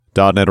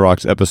.NET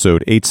Rocks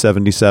episode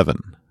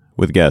 877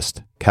 with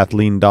guest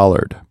Kathleen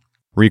Dollard.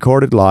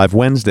 Recorded live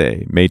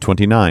Wednesday, May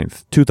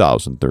 29th,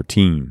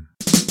 2013.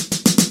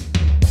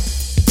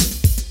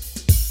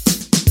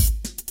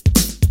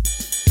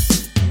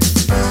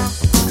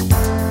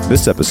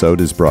 This episode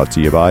is brought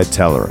to you by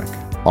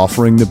Telerik,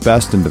 offering the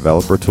best in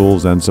developer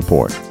tools and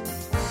support.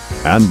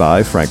 And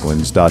by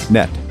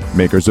Franklins.net,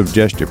 makers of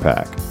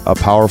GesturePak, a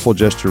powerful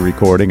gesture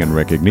recording and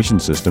recognition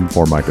system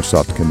for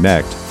Microsoft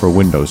Connect for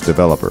Windows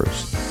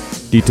developers.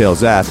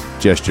 Details at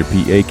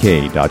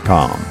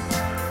gesturepak.com.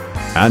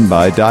 And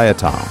by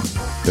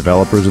Diatom,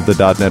 developers of the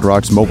 .NET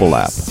Rocks mobile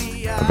app,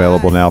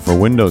 available now for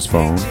Windows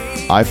Phone,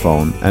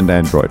 iPhone, and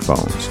Android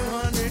phones.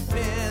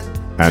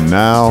 And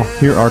now,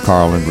 here are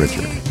Carl and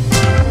Richard.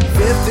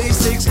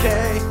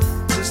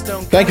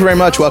 Thank you very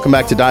much. Welcome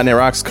back to .NET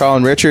Rocks, Carl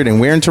and Richard,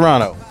 and we're in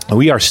Toronto.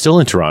 We are still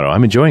in Toronto.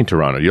 I'm enjoying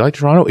Toronto. You like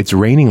Toronto? It's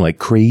raining like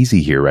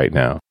crazy here right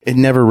now. It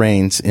never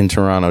rains in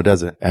Toronto,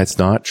 does it? That's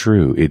not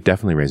true. It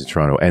definitely rains in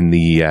Toronto. And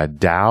the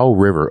Dow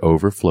River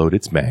overflowed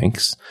its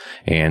banks.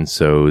 And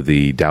so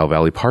the Dow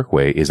Valley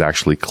Parkway is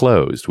actually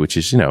closed, which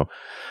is,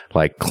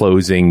 like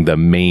closing the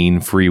main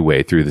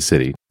freeway through the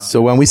city.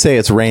 So when we say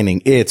it's raining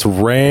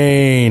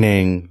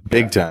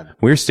big time.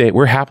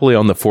 We're happily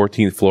on the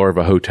 14th floor of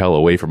a hotel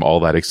away from all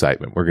that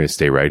excitement. We're going to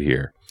stay right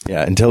here.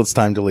 Yeah, until it's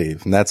time to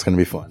leave, and that's going to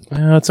be fun.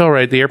 Well, it's all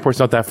right. The airport's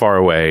not that far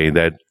away.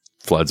 That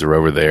floods are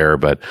over there,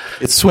 but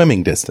it's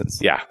swimming distance.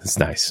 Yeah, it's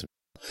nice.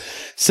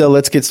 So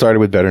let's get started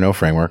with Better Know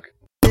Framework.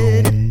 All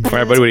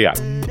right, buddy, what do you got?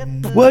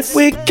 What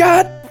we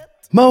got?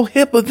 More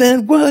hipper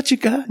than what you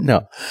got?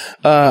 No.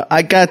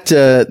 I got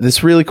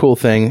this really cool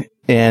thing,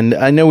 and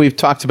I know we've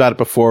talked about it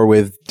before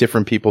with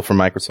different people from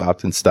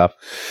Microsoft and stuff,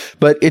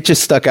 but it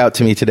just stuck out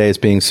to me today as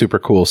being super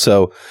cool.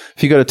 So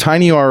if you go to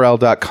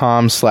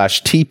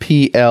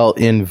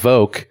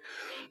tinyurl.com/tplinvoke,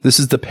 this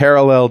is the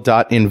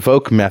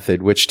parallel.invoke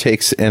method, which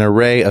takes an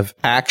array of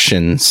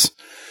actions.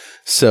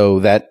 So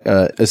that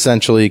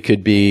essentially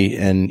could be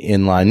an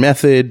inline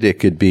method, it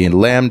could be in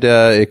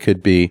Lambda, it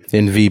could be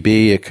in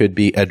VB, it could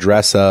be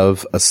address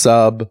of a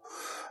sub,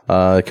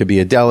 it could be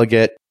a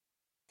delegate,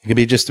 it could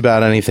be just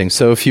about anything.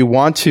 So if you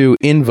want to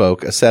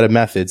invoke a set of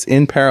methods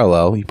in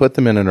parallel, you put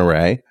them in an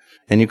array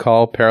and you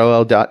call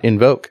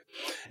parallel.invoke.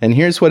 And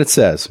here's what it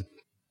says.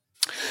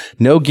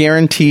 No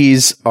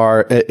guarantees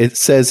are, it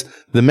says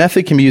the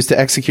method can be used to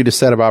execute a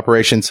set of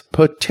operations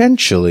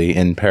potentially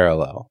in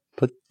parallel.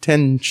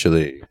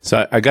 Potentially.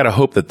 So I got to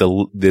hope that the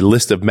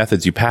list of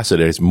methods you pass it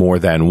is more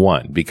than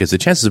one, because the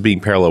chances of being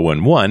parallel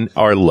 1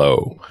 are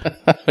low.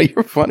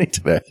 You're funny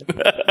today.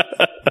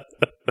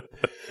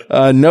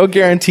 No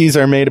guarantees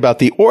are made about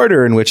the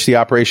order in which the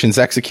operations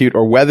execute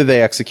or whether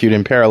they execute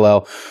in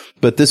parallel,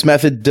 but this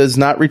method does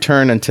not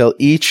return until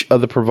each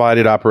of the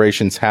provided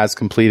operations has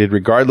completed,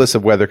 regardless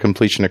of whether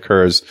completion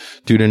occurs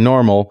due to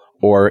normal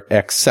or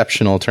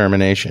exceptional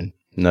termination.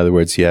 In other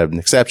words, you have an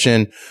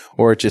exception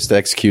or it just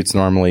executes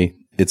normally.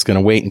 It's going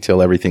to wait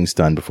until everything's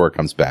done before it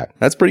comes back.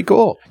 That's pretty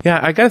cool. Yeah,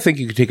 I got to think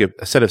you could take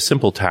a set of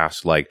simple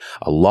tasks like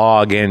a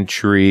log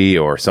entry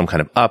or some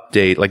kind of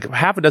update, like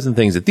half a dozen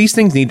things that these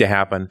things need to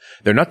happen.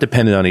 They're not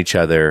dependent on each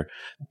other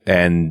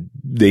and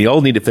they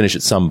all need to finish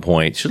at some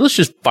point. So let's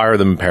just fire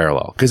them in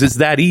parallel because it's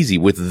that easy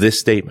with this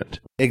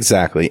statement.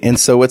 Exactly. And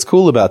so what's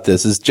cool about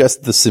this is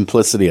just the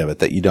simplicity of it,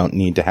 that you don't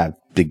need to have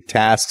big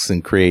tasks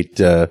and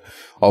create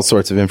all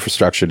sorts of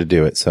infrastructure to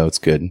do it. So it's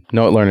good.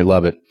 Know it, learn it,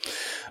 love it.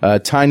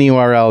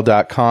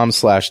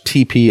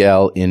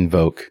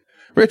 tinyurl.com/tplinvoke.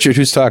 Richard,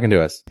 who's talking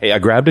to us? Hey, I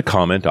grabbed a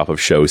comment off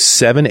of show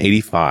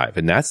 785,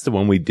 and that's the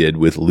one we did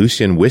with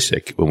Lucian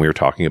Wisik when we were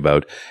talking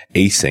about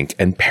async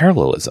and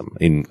parallelism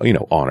in,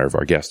 honor of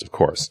our guest, of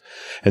course.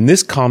 And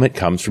this comment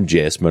comes from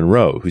J.S.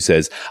 Monroe, who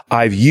says,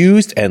 I've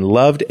used and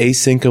loved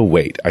async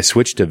await. I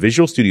switched to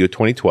Visual Studio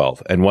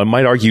 2012, and one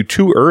might argue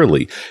too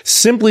early,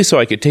 simply so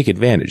I could take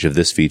advantage of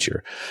this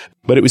feature.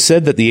 But it was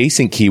said that the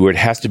async keyword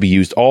has to be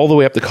used all the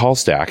way up the call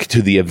stack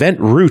to the event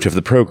root of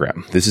the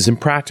program. This is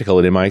impractical,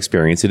 and in my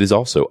experience, it is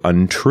also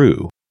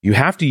untrue. You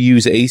have to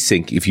use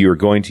async if you are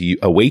going to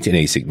await an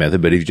async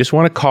method, but if you just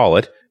want to call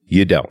it,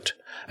 you don't.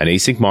 An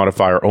async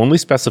modifier only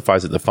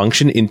specifies that the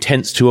function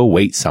intends to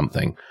await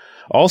something.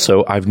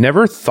 Also, I've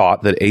never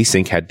thought that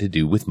async had to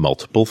do with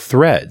multiple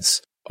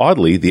threads.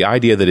 Oddly, the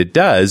idea that it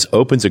does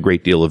opens a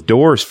great deal of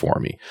doors for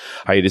me.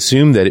 I had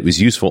assumed that it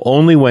was useful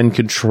only when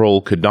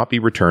control could not be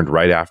returned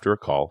right after a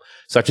call,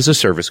 such as a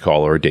service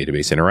call or a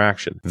database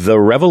interaction.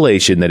 The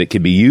revelation that it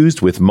can be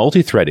used with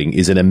multi-threading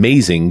is an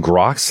amazing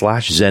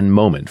grok/zen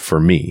moment for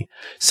me.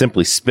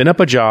 Simply spin up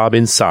a job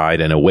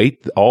inside and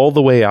await all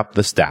the way up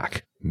the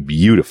stack.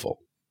 Beautiful.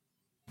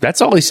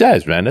 That's all he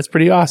says, man. That's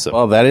pretty awesome.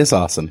 Well, that is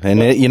awesome.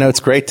 And it's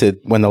great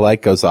when the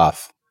light goes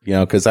off.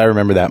 Because I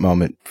remember that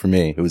moment for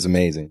me. It was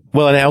amazing.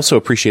 Well, and I also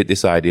appreciate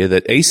this idea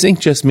that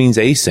async just means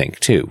async,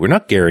 too. We're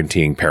not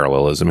guaranteeing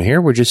parallelism here.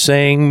 We're just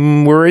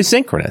saying we're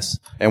asynchronous.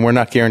 And we're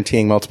not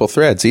guaranteeing multiple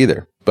threads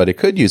either, but it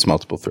could use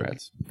multiple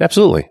threads.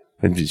 Absolutely.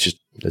 It's just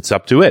it's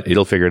up to it.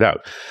 It'll figure it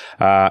out.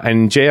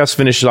 And JS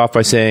finishes off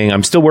by saying,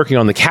 I'm still working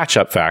on the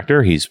catch-up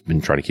factor. He's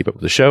been trying to keep up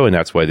with the show, and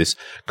that's why this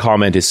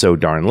comment is so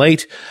darn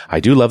late. I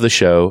do love the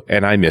show,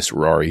 and I miss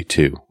Rory,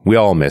 too. We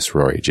all miss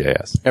Rory,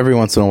 JS. Every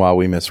once in a while,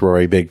 we miss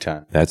Rory big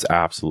time. That's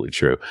absolutely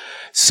true.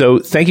 So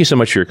thank you so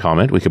much for your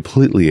comment. We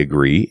completely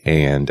agree,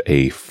 and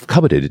a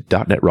coveted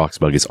 .NET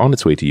Rocks mug is on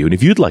its way to you. And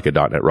if you'd like a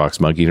 .NET Rocks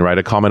mug, you can write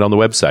a comment on the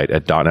website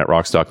at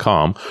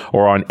 .NETRocks.com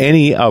or on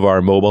any of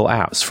our mobile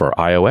apps for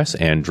iOS,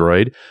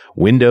 Android,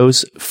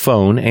 Windows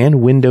Phone,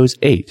 and Windows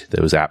 8.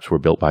 Those apps were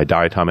built by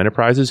Diatom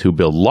Enterprises, who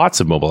build lots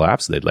of mobile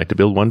apps. They'd like to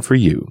build one for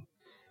you.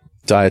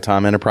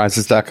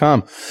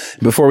 DiatomEnterprises.com.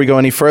 Before we go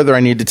any further,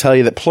 I need to tell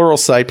you that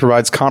Pluralsight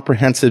provides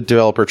comprehensive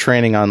developer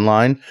training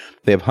online.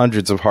 They have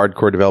hundreds of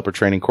hardcore developer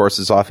training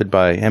courses offered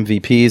by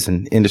MVPs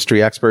and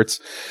industry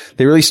experts.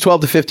 They release 12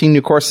 to 15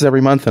 new courses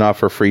every month and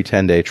offer a free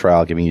 10-day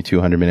trial, giving you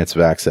 200 minutes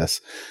of access.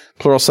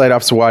 Pluralsight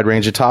offers a wide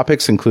range of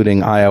topics,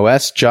 including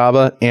iOS,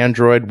 Java,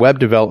 Android, web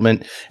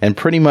development, and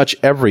pretty much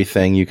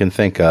everything you can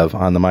think of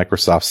on the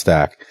Microsoft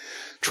stack.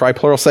 Try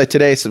Pluralsight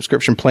today.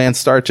 Subscription plans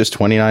start just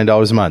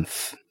 $29 a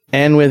month.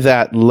 And with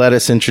that, let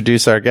us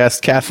introduce our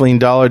guest. Kathleen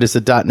Dollard is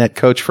a .NET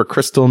coach for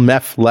Crystal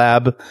Meth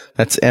Lab.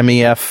 That's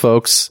MEF,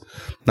 folks,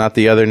 not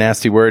the other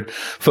nasty word.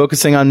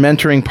 Focusing on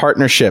mentoring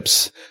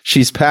partnerships.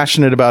 She's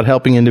passionate about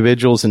helping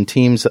individuals and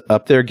teams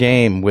up their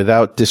game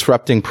without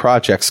disrupting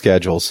project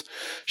schedules.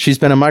 She's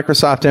been a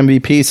Microsoft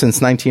MVP since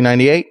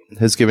 1998,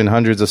 has given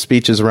hundreds of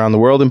speeches around the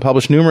world, and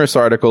published numerous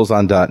articles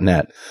on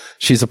 .NET.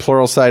 She's a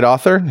Pluralsight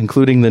author,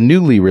 including the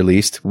newly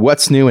released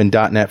What's New in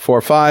 .NET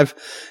 4.5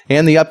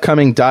 and the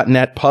upcoming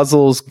 .NET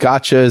Puzzles,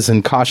 Gotchas,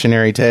 and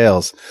Cautionary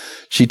Tales.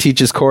 She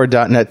teaches core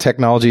 .NET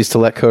technologies to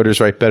let coders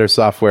write better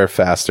software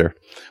faster.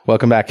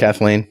 Welcome back,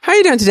 Kathleen. How are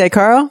you doing today,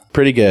 Carl?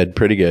 Pretty good,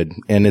 pretty good.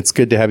 And it's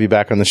good to have you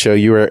back on the show.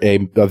 You are a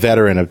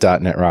veteran of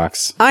 .NET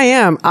Rocks. I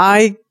am.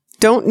 I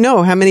don't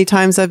know how many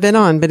times I've been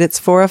on, but it's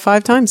 4 or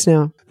 5 times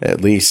now.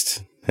 At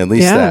least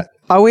that.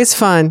 Always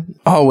fun.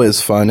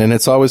 Always fun. And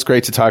it's always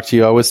great to talk to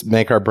you. Always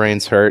make our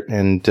brains hurt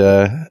and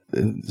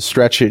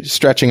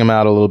stretching them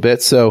out a little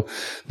bit. So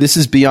this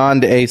is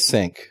Beyond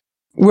Async.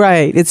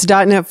 Right. It's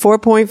 .NET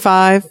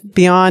 4.5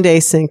 Beyond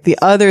Async, the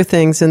other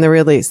things in the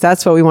release.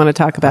 That's what we want to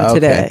talk about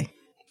today.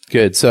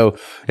 Good. So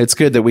it's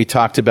good that we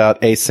talked about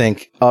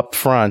async up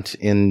front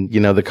in,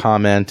 the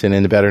comment and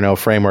in the Better Know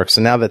framework.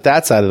 So now that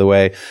that's out of the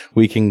way,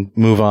 we can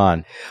move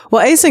on.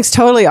 Well, async's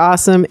totally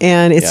awesome.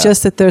 And it's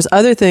just that there's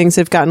other things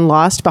that have gotten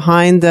lost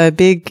behind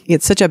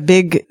it's such a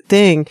big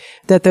thing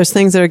that there's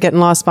things that are getting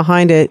lost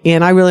behind it.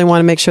 And I really want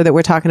to make sure that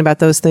we're talking about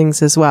those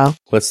things as well.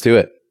 Let's do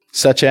it.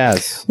 Such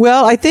as?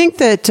 Well, I think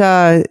that,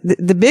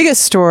 the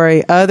biggest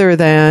story other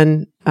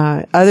than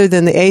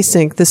the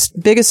async, the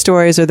biggest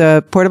stories are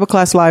the portable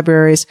class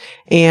libraries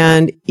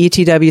and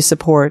ETW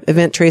support,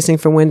 event tracing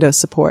for Windows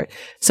support.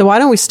 So why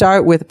don't we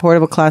start with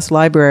portable class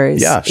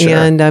libraries? Yeah, sure.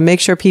 And make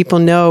sure people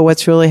know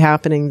what's really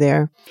happening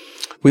there.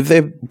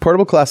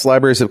 Portable class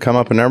libraries have come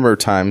up a number of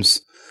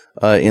times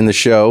in the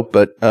show,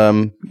 but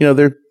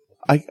they're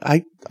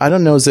I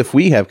don't know as if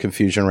we have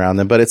confusion around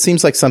them, but it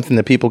seems like something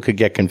that people could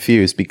get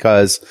confused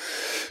because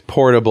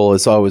portable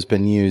has always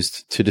been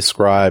used to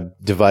describe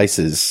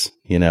devices,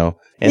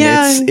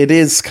 And it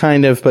is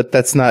kind of, but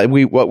that's not,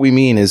 what we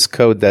mean is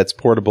code that's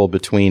portable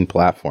between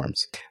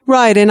platforms.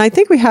 Right. And I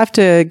think we have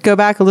to go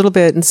back a little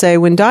bit and say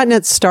when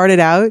 .NET started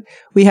out,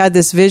 we had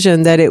this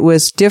vision that it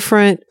was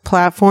different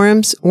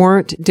platforms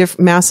weren't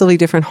massively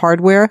different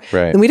hardware.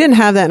 Right. And we didn't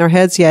have that in our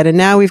heads yet. And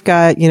now we've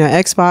got,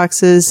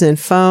 Xboxes and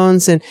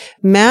phones and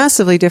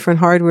massively different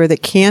hardware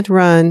that can't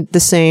run the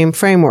same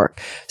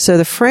framework. So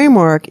the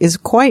framework is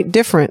quite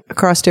different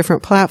across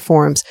different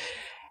platforms.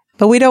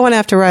 But we don't want to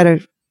have to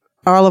write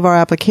all of our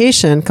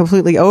application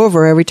completely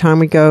over every time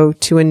we go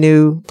to a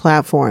new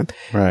platform.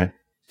 Right.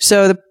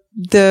 So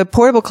the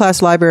portable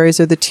class libraries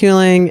are the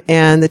tooling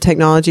and the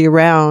technology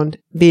around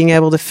being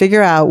able to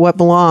figure out what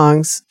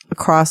belongs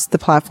across the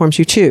platforms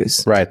you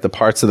choose. Right. The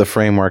parts of the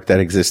framework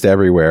that exist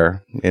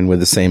everywhere and with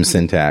the same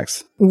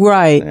syntax.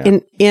 Right. Yeah.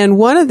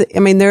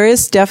 And there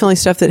is definitely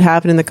stuff that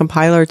happened in the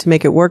compiler to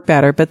make it work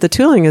better, but the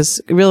tooling is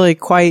really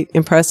quite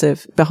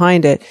impressive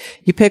behind it.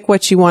 You pick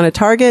what you want to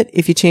target.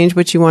 If you change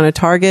what you want to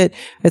target,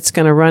 it's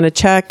going to run a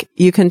check.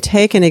 You can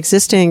take an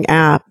existing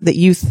app that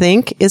you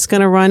think is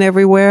going to run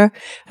everywhere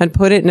and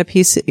put it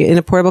in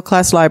a portable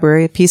class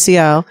library, a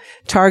PCL,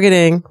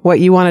 targeting what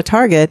you want to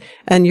target,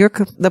 and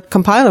the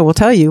compiler will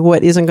tell you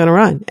what isn't going to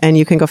run, and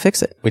you can go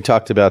fix it. We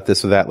talked about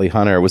this with Atlee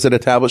Hunter. Was it a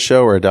tablet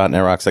show or a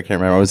 .NET Rocks? I can't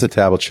remember. It was a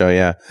tablet show,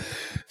 yeah.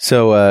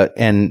 So,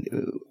 and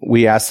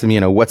we asked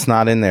them, what's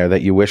not in there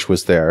that you wish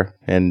was there?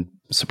 And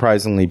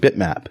surprisingly,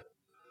 bitmap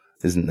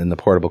isn't in the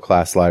portable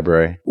class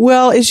library?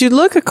 Well, as you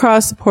look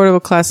across the portable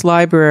class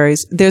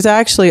libraries, there's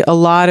actually a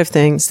lot of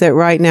things that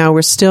right now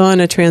we're still in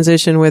a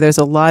transition where there's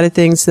a lot of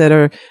things that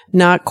are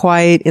not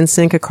quite in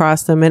sync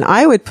across them. And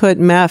I would put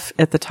MEF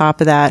at the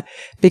top of that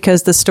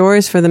because the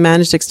stories for the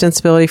managed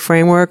extensibility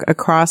framework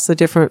across the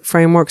different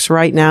frameworks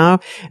right now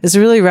is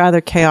really rather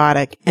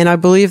chaotic. And I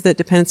believe that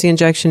dependency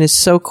injection is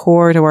so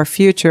core to our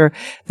future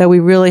that we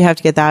really have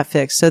to get that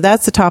fixed. So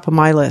that's the top of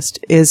my list,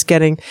 is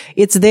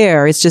it's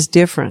there. It's just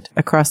different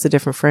across the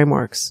different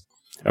frameworks.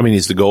 I mean,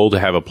 is the goal to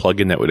have a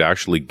plugin that would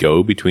actually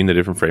go between the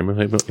different framework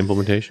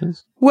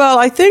implementations? Well,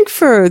 I think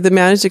for the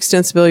managed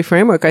extensibility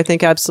framework, I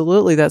think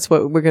absolutely that's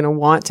what we're going to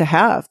want to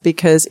have,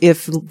 because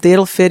if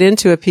it'll fit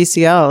into a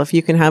PCL, if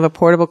you can have a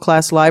portable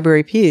class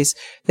library piece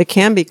that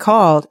can be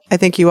called, I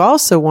think you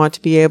also want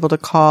to be able to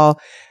call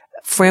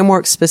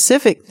framework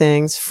specific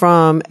things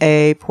from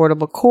a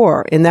portable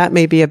core. And that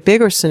may be a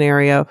bigger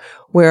scenario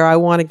where I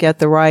want to get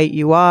the right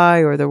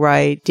UI or the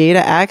right data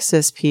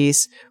access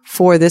piece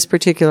for this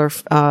particular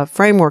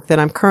framework that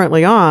I'm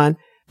currently on,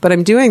 but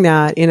I'm doing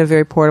that in a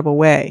very portable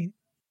way.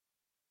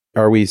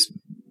 Are we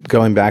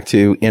going back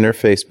to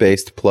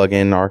interface-based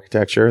plugin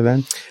architecture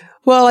then?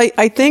 Well,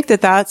 I think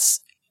that's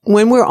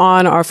when we're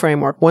on our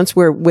framework, once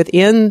we're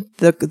within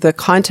the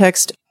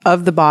context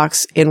of the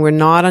box and we're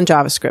not on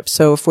JavaScript.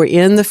 So if we're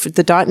in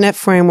the .NET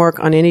framework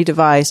on any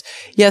device,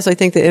 yes, I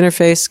think the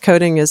interface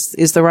coding is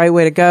the right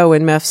way to go,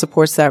 and MEF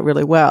supports that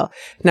really well.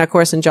 Now, of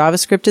course, in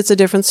JavaScript, it's a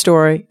different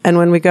story. And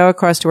when we go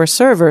across to our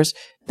servers,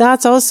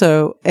 that's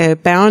also a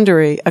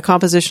boundary, a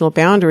compositional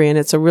boundary, and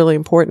it's a really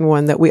important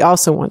one that we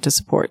also want to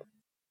support.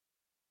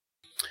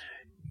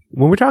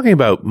 When we're talking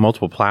about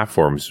multiple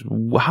platforms,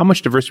 how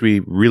much diversity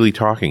are we really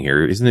talking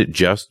here? Isn't it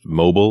just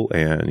mobile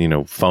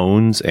and,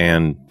 phones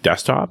and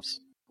desktops?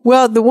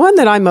 Well, the one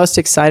that I'm most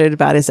excited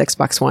about is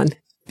Xbox One.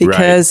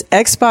 Because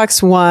right.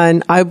 Xbox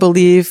One, I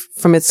believe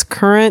from its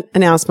current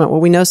announcement,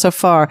 what we know so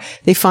far,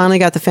 they finally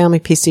got the family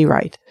PC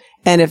right.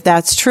 And if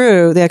that's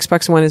true, the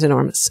Xbox One is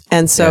enormous.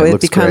 And so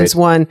it becomes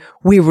one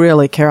we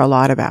really care a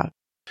lot about.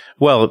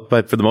 Well,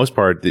 but for the most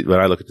part, when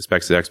I look at the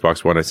specs of the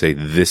Xbox One, I say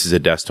this is a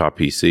desktop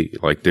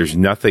PC. Like there's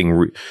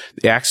nothing,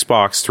 the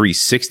Xbox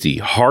 360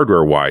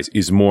 hardware-wise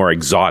is more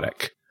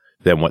exotic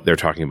than what they're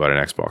talking about in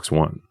Xbox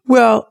One.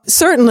 Well,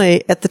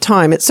 certainly at the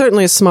time, it's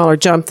certainly a smaller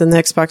jump than the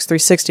Xbox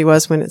 360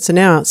 was when it's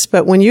announced.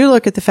 But when you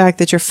look at the fact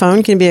that your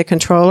phone can be a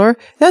controller,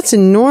 that's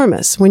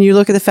enormous. When you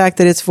look at the fact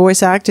that it's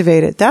voice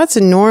activated, that's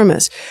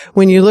enormous.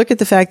 When you look at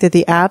the fact that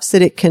the apps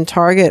that it can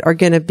target are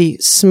going to be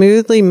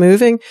smoothly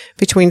moving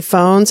between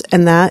phones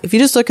and that, if you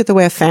just look at the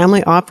way a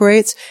family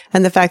operates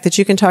and the fact that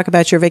you can talk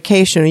about your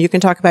vacation or you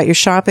can talk about your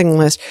shopping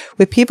list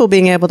with people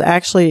being able to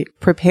actually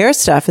prepare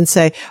stuff and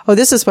say, oh,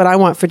 this is what I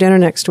want for dinner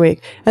next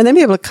week. And then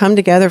be able to come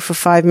together for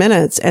 5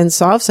 minutes and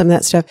solve some of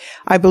that stuff.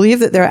 I believe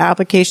that there are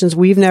applications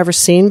we've never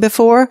seen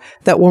before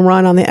that will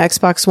run on the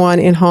Xbox One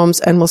in homes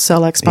and will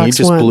sell Xbox Ones.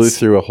 You just blew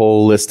through a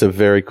whole list of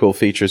very cool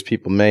features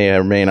people may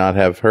or may not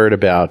have heard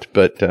about,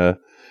 but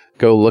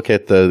go watch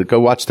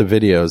the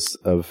videos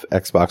of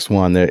Xbox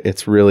One.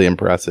 It's really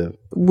impressive.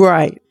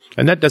 Right.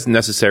 And that doesn't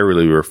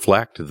necessarily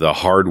reflect the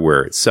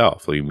hardware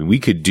itself. I mean, we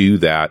could do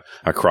that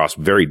across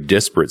very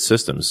disparate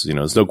systems.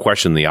 There's no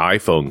question the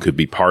iPhone could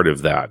be part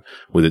of that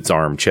with its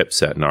ARM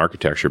chipset and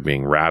architecture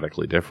being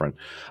radically different.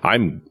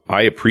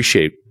 I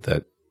appreciate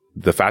that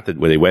the fact that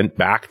when they went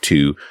back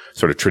to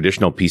sort of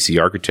traditional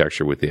PC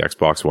architecture with the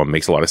Xbox One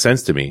makes a lot of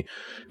sense to me,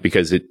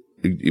 because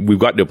we've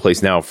gotten to a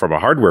place now from a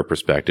hardware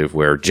perspective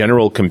where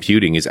general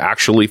computing is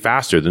actually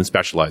faster than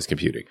specialized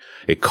computing.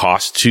 It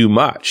costs too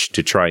much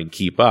to try and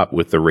keep up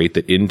with the rate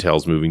that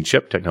Intel's moving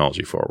chip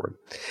technology forward.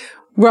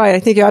 Right. I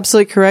think you're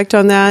absolutely correct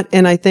on that.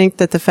 And I think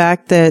that the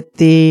fact that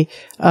the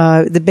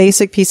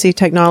basic PC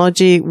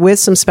technology with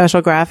some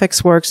special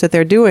graphics works that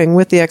they're doing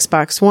with the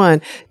Xbox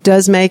One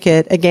does make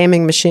it a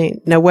gaming machine.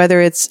 Now,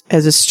 whether it's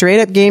as a straight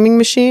up gaming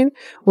machine,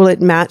 will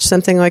it match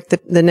something like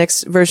the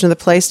next version of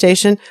the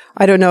PlayStation?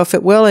 I don't know if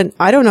it will, and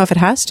I don't know if it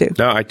has to.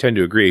 No, I tend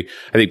to agree.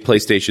 I think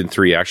PlayStation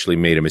 3 actually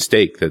made a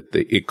mistake that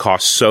it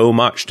cost so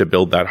much to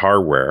build that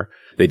hardware.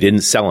 They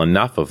didn't sell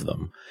enough of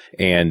them.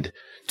 And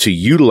to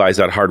utilize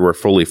that hardware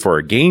fully for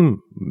a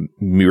game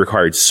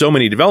required so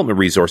many development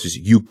resources,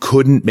 you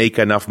couldn't make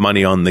enough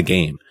money on the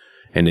game.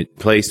 And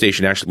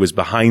PlayStation actually was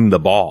behind the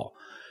ball.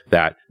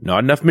 That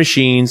not enough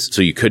machines,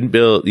 so you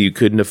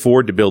couldn't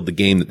afford to build the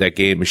game that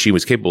game machine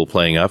was capable of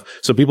playing of,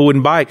 so people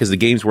wouldn't buy it because the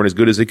games weren't as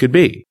good as they could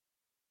be.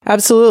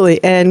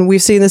 Absolutely. And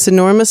we've seen this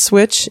enormous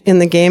switch in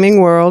the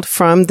gaming world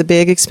from the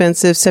big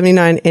expensive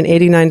 $79 and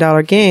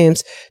 $89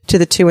 games to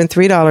the $2 and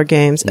 $3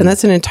 games. And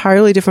that's an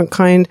entirely different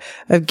kind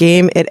of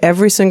game at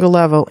every single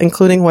level,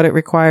 including what it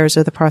requires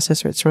of the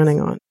processor it's running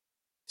on.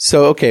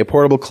 So, okay,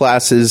 portable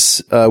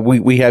classes,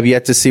 we have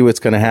yet to see what's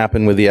going to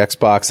happen with the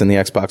Xbox and the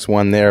Xbox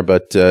One there,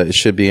 but it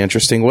should be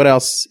interesting. What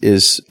else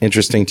is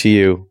interesting to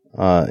you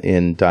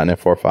in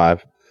 .NET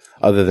 4.5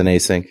 other than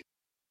Async?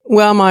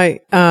 Well, my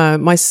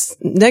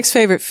next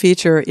favorite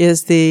feature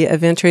is the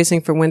event tracing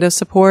for Windows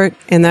support,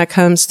 and that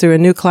comes through a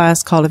new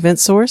class called Event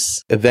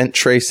Source. Event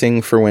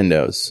tracing for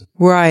Windows.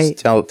 Right.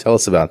 Tell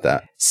us about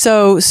that.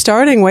 So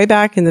starting way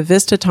back in the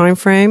Vista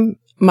timeframe,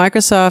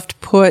 Microsoft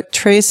put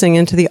tracing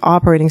into the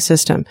operating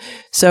system.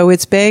 So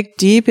it's baked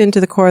deep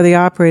into the core of the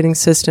operating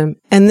system.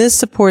 And this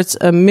supports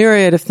a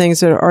myriad of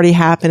things that are already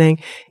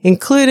happening,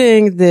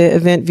 including the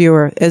event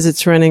viewer as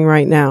it's running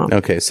right now.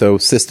 Okay. So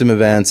system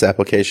events,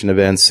 application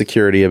events,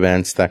 security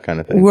events, that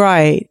kind of thing.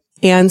 Right.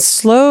 And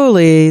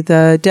slowly,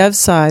 the dev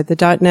side,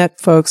 the .NET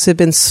folks have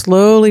been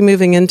slowly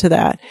moving into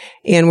that.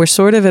 And we're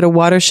sort of at a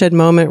watershed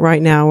moment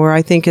right now where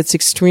I think it's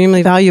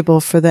extremely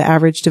valuable for the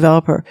average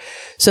developer.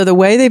 So the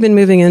way they've been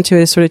moving into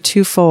it is sort of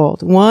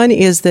twofold. One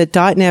is that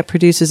 .NET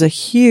produces a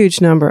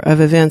huge number of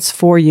events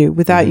for you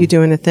without you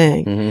doing a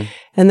thing. Mm-hmm.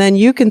 And then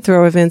you can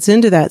throw events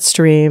into that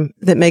stream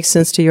that makes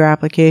sense to your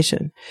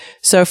application.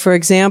 So for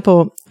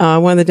example,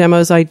 one of the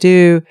demos I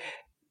do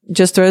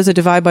just throws a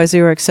divide by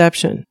zero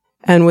exception.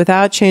 And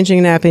without changing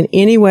an app in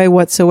any way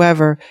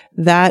whatsoever,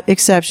 that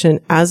exception,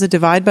 as a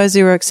divide by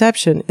zero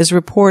exception, is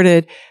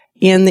reported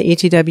in the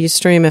ETW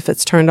stream if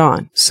it's turned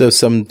on. So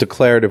some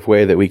declarative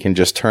way that we can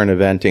just turn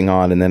eventing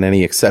on, and then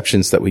any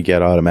exceptions that we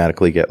get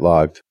automatically get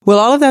logged. Well,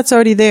 all of that's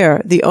already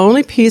there. The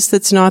only piece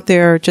that's not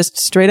there, just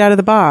straight out of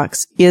the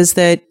box, is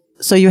that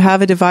so you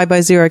have a divide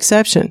by zero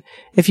exception.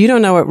 If you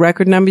don't know what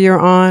record number you're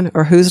on,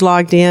 or who's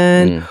logged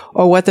in,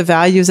 or what the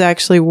values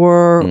actually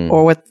were,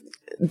 or what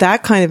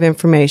that kind of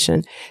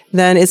information,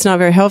 then it's not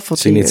very helpful to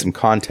you. So you need some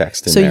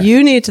context in there. So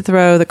you need to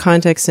throw the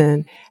context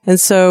in. And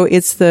so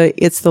it's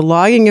the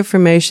logging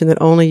information that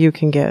only you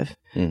can give.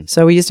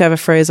 So we used to have a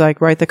phrase like,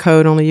 write the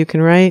code only you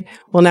can write.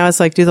 Well, now it's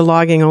like, do the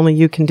logging only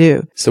you can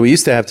do. So we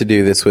used to have to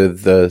do this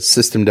with the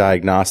system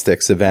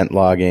diagnostics event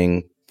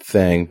logging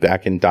thing.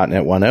 Back in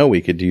 .NET 1.0,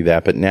 we could do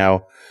that, but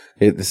now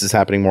this is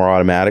happening more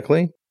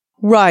automatically.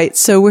 Right.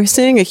 So we're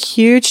seeing a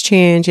huge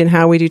change in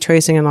how we do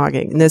tracing and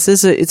logging. And this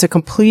is it's a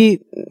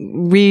complete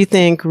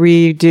rethink,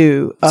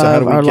 redo of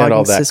our logging systems. So how do we get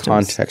all that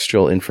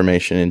contextual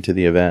information into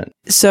the event?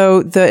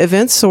 So the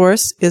event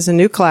source is a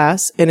new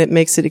class, and it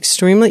makes it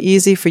extremely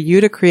easy for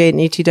you to create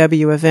an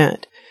ETW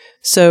event.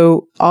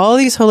 So all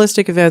these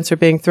holistic events are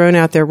being thrown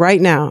out there right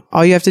now.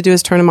 All you have to do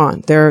is turn them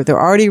on. They're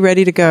already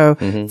ready to go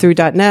through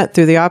 .NET,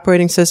 through the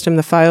operating system,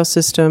 the file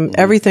system,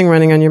 everything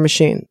running on your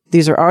machine.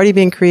 These are already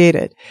being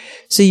created.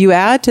 So you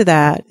add to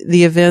that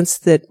the events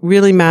that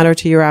really matter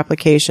to your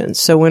application.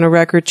 So when a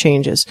record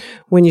changes,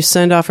 when you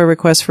send off a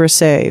request for a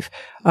save,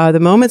 the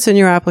moments in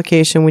your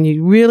application when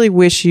you really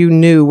wish you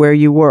knew where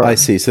you were. I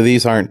see. So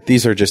these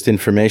are just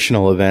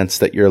informational events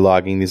that you're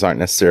logging. These aren't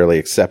necessarily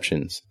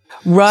exceptions.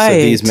 Right.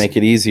 So these make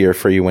it easier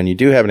for you when you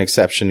do have an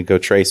exception to go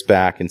trace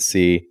back and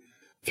see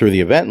through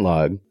the event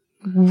log.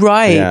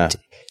 Right. Yeah.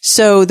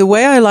 So the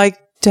way I like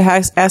to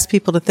ask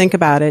people to think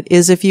about it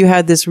is if you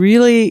had this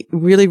really,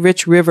 really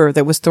rich river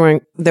that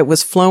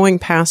was flowing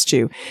past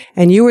you,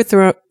 and you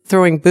were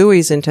throwing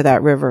buoys into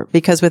that river,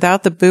 because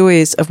without the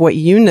buoys of what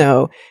you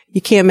know,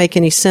 you can't make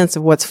any sense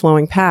of what's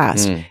flowing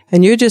past.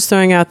 And you're just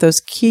throwing out those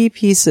key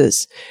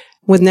pieces.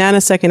 With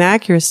nanosecond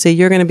accuracy,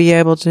 you're going to be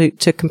able to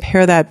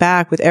compare that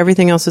back with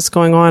everything else that's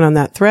going on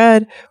that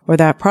thread or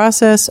that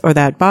process or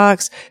that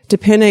box,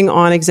 depending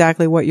on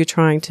exactly what you're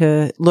trying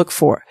to look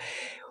for.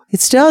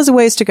 It still has a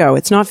ways to go.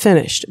 It's not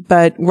finished,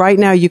 but right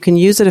now you can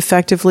use it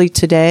effectively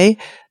today.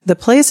 The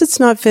place it's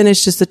not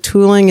finished is the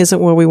tooling isn't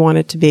where we want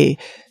it to be.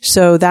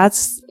 So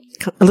that's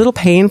a little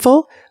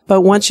painful,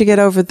 but once you get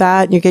over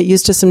that and you get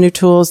used to some new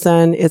tools,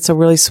 then it's a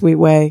really sweet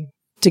way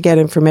to get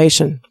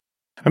information.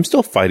 I'm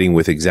still fighting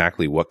with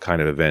exactly what kind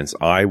of events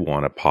I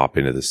want to pop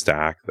into the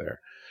stack there.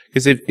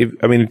 Because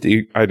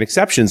an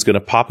exception is going to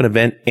pop an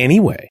event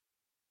anyway.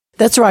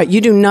 That's right. You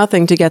do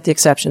nothing to get the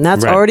exception.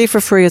 That's right. Already for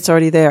free. It's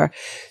already there.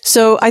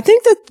 So I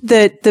think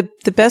that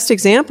the best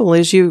example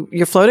is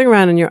you're floating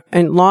around in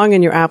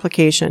your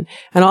application,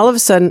 and all of a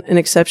sudden an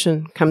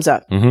exception comes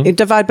up. You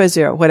divide by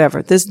zero,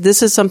 whatever.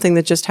 This is something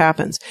that just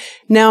happens.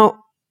 Now,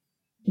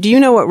 do you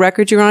know what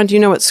record you're on? Do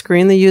you know what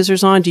screen the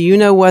user's on? Do you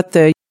know what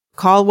the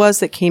call was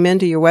that came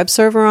into your web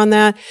server on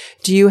that?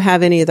 Do you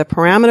have any of the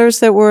parameters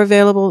that were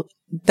available?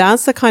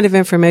 That's the kind of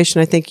information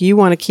I think you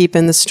want to keep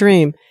in the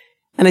stream.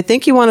 And I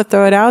think you want to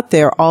throw it out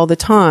there all the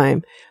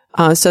time,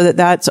 so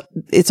that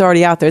it's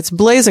already out there. It's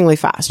blazingly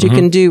fast. You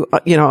can do,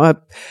 you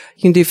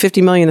can do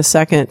 50 million a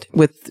second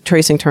with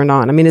tracing turned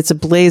on. I mean, it's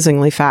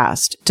blazingly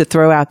fast to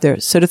throw out there.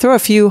 So to throw a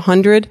few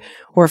hundred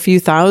or a few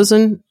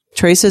thousand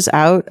traces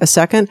out a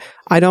second,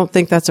 I don't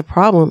think that's a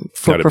problem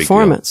for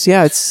performance.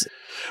 Yeah,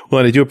 well,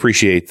 and I do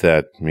appreciate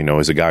that,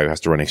 as a guy who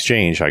has to run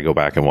Exchange, I go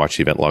back and watch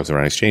the event logs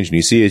around Exchange, and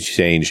you see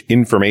Exchange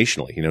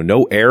informationally,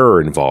 no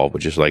error involved,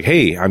 but just like,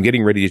 hey, I'm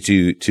getting ready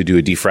to do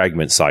a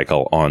defragment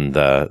cycle on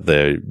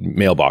the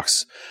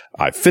mailbox.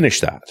 I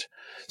finished that.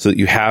 So that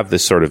you have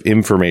this sort of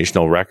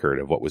informational record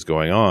of what was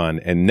going on.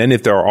 And then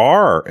if there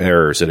are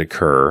errors that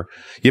occur,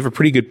 you have a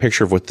pretty good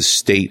picture of what the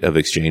state of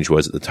Exchange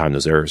was at the time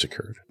those errors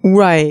occurred.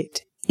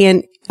 Right.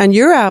 And on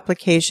your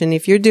application,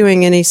 if you're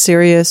doing any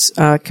serious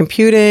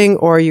computing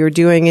or you're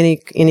doing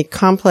any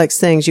complex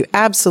things, you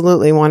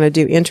absolutely want to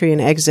do entry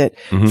and exit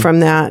from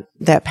that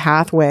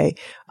pathway.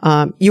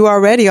 You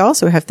already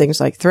also have things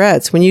like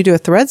threads. When you do a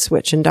thread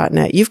switch in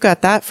 .NET, you've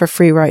got that for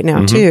free right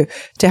now too,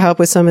 to help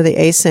with some of the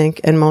async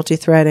and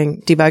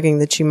multi-threading debugging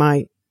that you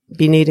might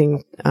be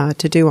needing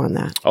to do on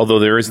that. Although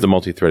there is the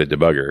multi-threaded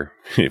debugger,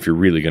 if you're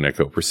really going to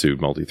go pursue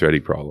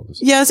multi-threading problems.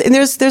 Yes, and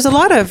there's a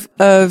lot of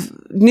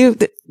new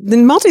the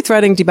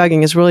multi-threading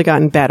debugging has really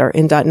gotten better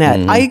in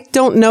 .NET. I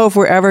don't know if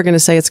we're ever going to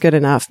say it's good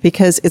enough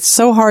because it's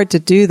so hard to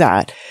do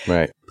that.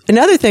 Right.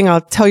 Another thing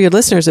I'll tell your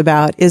listeners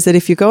about is that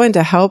if you go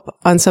into help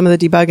on some of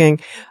the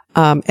debugging,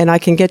 and I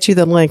can get you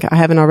the link, I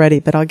haven't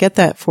already, but I'll get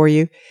that for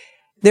you.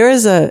 There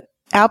is a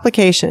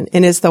application,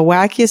 and it's the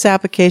wackiest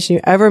application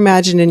you ever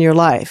imagined in your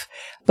life.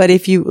 But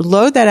if you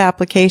load that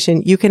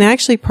application, you can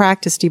actually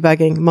practice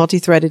debugging,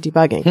 multi-threaded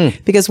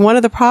debugging. Because one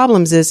of the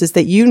problems is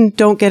that you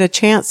don't get a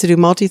chance to do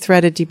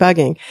multi-threaded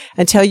debugging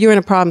until you're in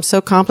a problem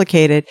so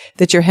complicated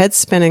that your head's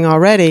spinning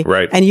already.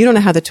 Right. And you don't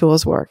know how the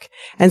tools work.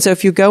 And so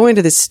if you go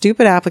into this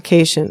stupid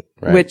application,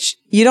 which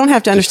you don't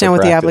have to understand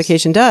what the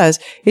application does,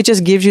 it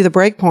just gives you the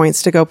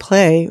breakpoints to go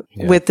play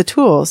with the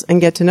tools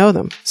and get to know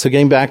them. So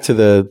getting back to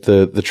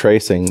the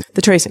tracing.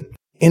 The tracing.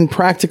 In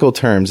practical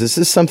terms, is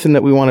this something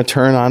that we want to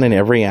turn on in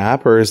every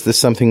app, or is this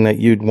something that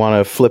you'd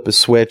want to flip a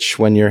switch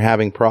when you're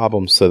having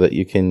problems so that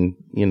you can,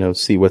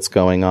 see what's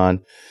going on?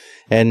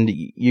 And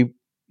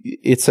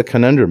it's a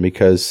conundrum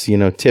because,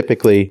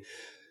 typically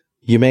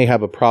you may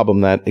have a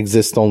problem that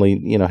exists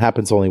only,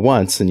 happens only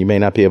once and you may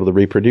not be able to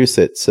reproduce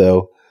it.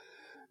 So,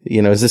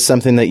 is this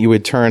something that you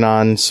would turn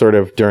on sort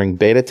of during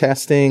beta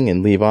testing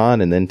and leave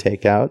on and then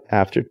take out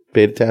after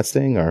beta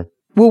testing, or?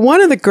 Well,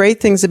 one of the great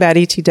things about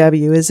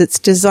ETW is it's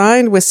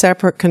designed with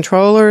separate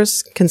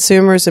controllers,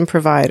 consumers, and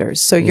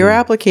providers. So your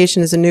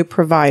application is a new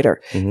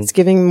provider. It's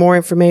giving more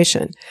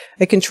information.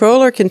 A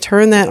controller can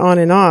turn that on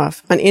and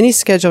off on any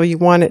schedule you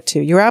want it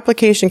to. Your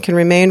application can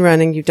remain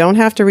running. You don't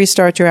have to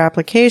restart your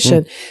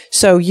application.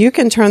 So you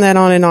can turn that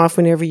on and off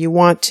whenever you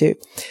want to.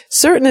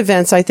 Certain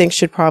events, I think,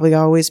 should probably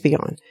always be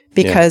on,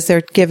 because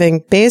they're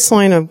giving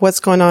baseline of what's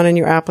going on in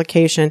your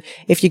application.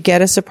 If you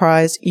get a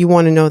surprise, you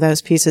want to know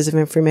those pieces of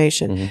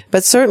information.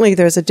 But certainly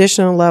there's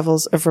additional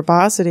levels of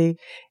verbosity,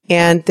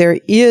 and there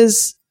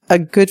is a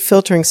good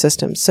filtering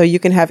system. So you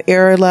can have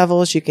error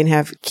levels, you can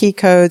have key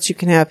codes, you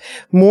can have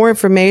more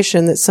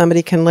information that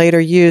somebody can later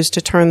use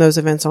to turn those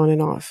events on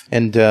and off.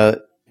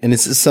 And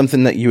is this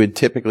something that you would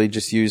typically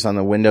just use on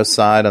the Windows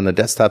side, on the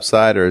desktop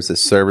side, or is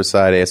this server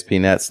side,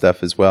 ASP.NET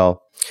stuff as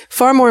well?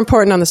 Far more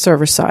important on the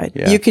server side.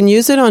 You can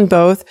use it on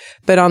both,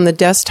 but on the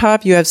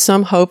desktop, you have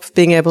some hope of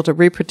being able to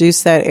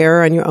reproduce that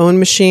error on your own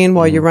machine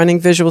while you're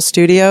running Visual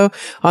Studio.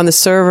 On the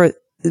server,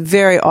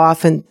 very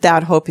often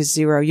that hope is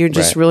zero. You're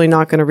just really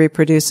not going to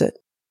reproduce it.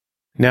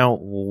 Now,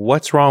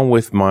 what's wrong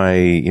with my,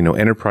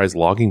 enterprise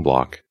logging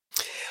block?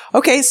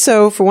 Okay,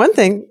 so for one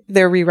thing,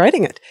 they're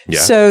rewriting it.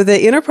 So the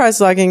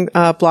enterprise logging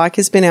block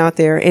has been out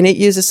there, and it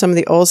uses some of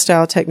the old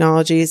style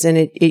technologies, and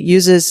it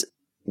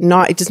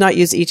does not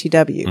use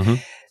ETW.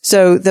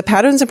 So the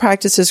Patterns and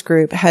Practices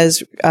group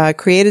has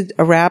created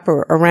a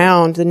wrapper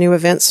around the new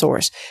event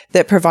source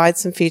that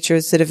provides some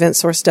features that event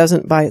source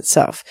doesn't by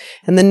itself.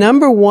 And the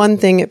number one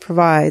thing it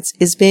provides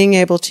is being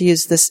able to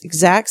use this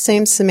exact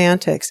same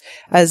semantics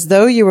as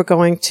though you were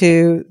going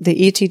to the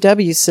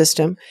ETW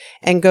system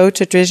and go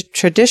to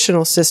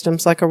traditional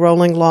systems like a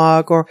rolling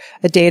log or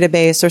a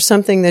database or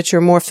something that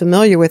you're more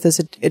familiar with as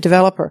a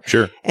developer.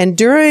 Sure. And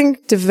during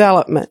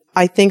development,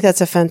 I think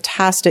that's a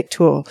fantastic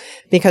tool,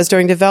 because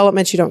during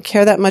development, you don't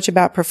care that much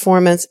about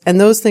performance,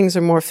 and those things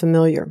are more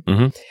familiar.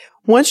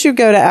 Once you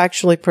go to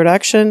actually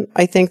production,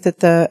 I think that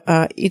the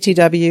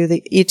ETW,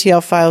 the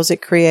ETL files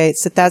it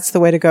creates, that's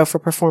the way to go for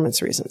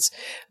performance reasons.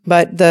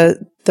 But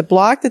the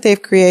block that they've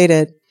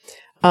created,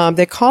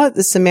 they call it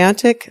the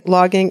semantic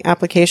logging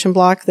application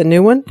block, the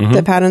new one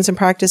that Patterns and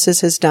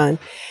Practices has done.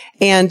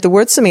 And the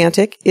word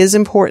semantic is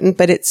important,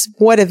 but it's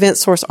what event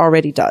source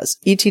already does.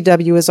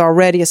 ETW is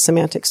already a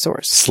semantic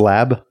source.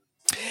 Slab?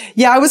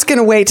 Yeah, I was going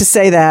to wait to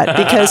say that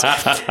because,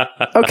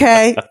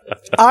 okay,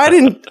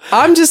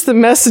 I'm just the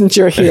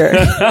messenger here.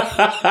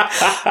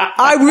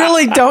 I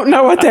really don't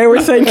know what they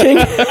were thinking.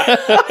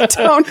 I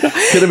don't know.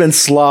 Could have been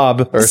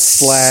slob or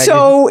slag.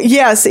 So,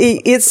 yes,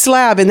 it's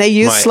slab, and they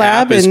use My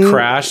slab. app is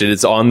crashed and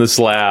it's on the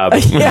slab.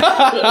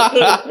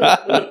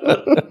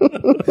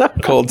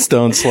 Cold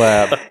stone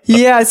slab.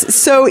 Yes.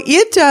 So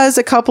it does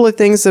a couple of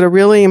things that are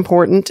really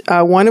important.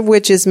 One of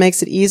which is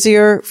makes it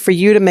easier for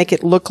you to make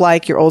it look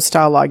like your old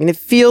style log. And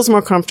it feels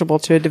more comfortable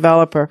to a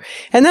developer.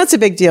 And that's a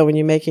big deal when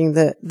you're making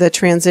the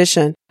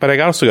transition. But I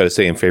also got to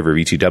say in favor of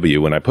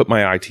ETW, when I put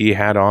my IT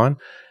hat on,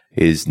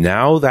 is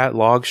now that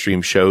log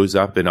stream shows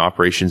up in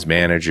Operations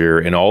Manager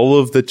and all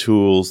of the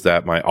tools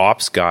that my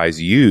ops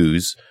guys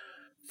use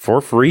for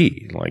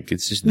free. Like,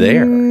 it's just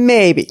there.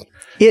 Maybe.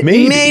 It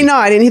may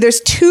not. And there's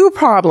two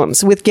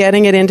problems with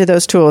getting it into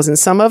those tools. And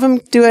some of them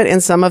do it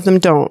and some of them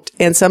don't.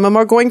 And some of them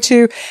are going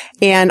to.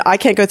 And I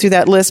can't go through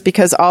that list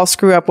because I'll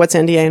screw up what's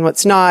NDA and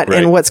what's not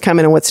and what's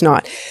coming and what's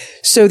not.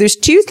 So there's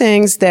two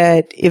things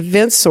that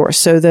Event Source,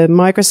 so the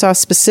Microsoft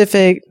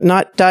specific,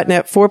 not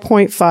 .NET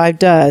 4.5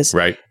 does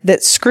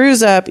that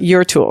screws up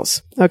your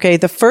tools. Okay.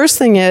 The first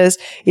thing is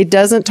it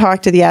doesn't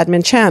talk to the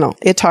admin channel.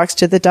 It talks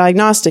to the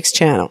diagnostics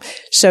channel.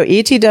 So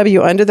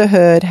ETW under the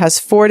hood has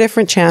 4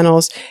 different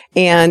channels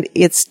and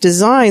it's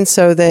designed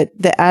so that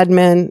the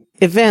admin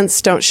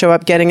events don't show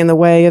up getting in the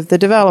way of the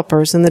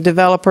developers and the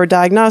developer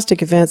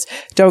diagnostic events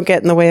don't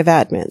get in the way of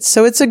admins.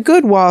 So it's a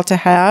good wall to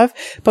have,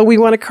 but we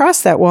want to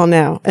cross that wall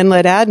now and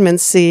let admins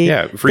see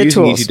for the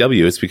using tools.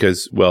 ETW, it's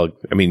because, well,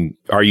 I mean,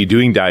 are you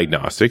doing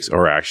diagnostics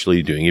or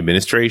actually doing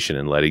administration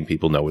and letting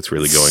people know what's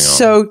really going on?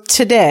 So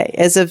today,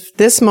 as of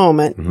this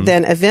moment,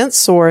 then Event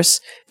Source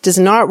does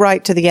not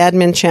write to the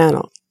admin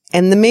channel.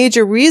 And the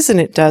major reason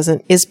it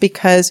doesn't is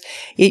because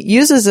it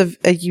uses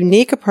a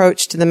unique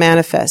approach to the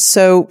manifest.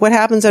 So what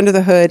happens under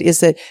the hood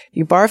is that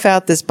you barf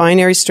out this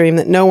binary stream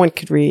that no one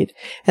could read.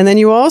 And then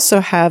you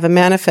also have a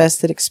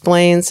manifest that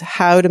explains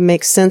how to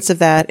make sense of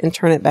that and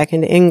turn it back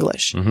into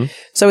English.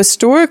 So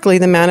historically,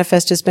 the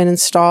manifest has been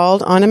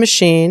installed on a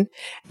machine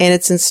and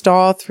it's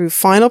installed through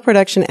final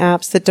production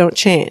apps that don't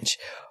change.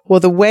 Well,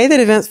 the way that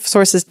Event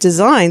Source is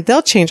designed,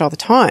 they'll change all the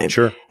time.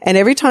 Sure. And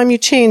every time you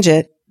change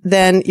it,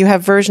 then you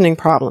have versioning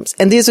problems.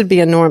 And these would be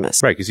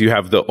enormous. Right, because you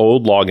have the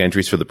old log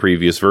entries for the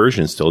previous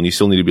version still, and you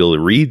still need to be able to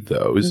read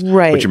those.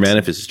 Right. But your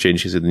manifest has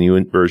changed because of the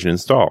new version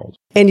installed.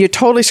 And you're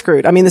totally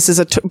screwed. I mean, this is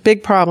a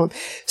big problem.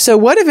 So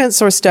what Event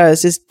Source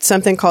does is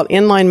something called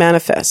inline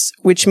manifests,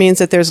 which means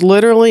that there's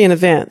literally an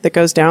event that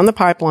goes down the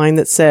pipeline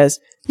that says,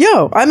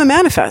 yo, I'm a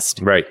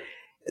manifest. Right.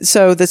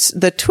 So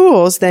the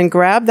tools then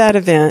grab that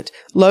event,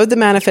 load the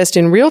manifest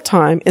in real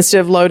time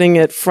instead of loading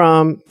it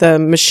from the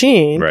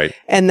machine. Right.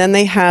 And then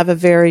they have a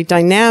very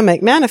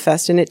dynamic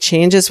manifest and it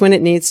changes when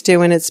it needs to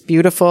and it's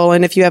beautiful.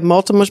 And if you have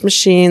multiple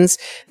machines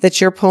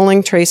that you're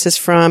pulling traces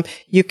from,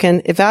 you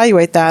can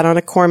evaluate that on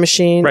a core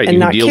machine and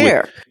not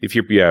care. If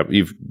you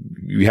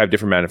have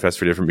different manifests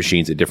for different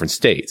machines at different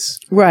states.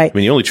 Right. I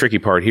mean, the only tricky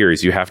part here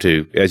is you have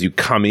to, as you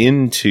come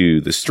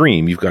into the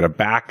stream, you've got to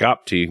back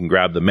up till you can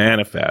grab the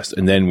manifest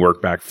and then work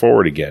back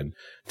forward again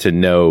to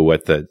know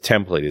what the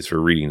template is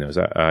for reading those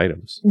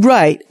items.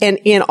 Right. And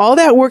all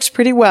that works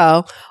pretty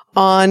well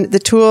on the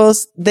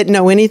tools that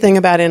know anything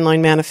about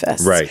inline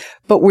manifests. Right.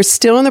 But we're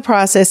still in the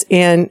process.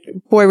 And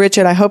boy,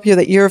 Richard, I hope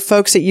that your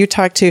folks that you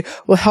talk to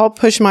will help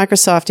push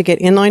Microsoft to get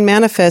inline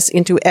manifests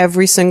into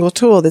every single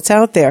tool that's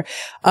out there.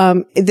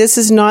 This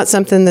is not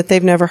something that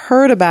they've never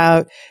heard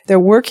about. They're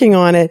working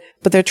on it,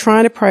 but they're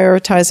trying to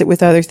prioritize it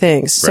with other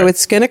things. So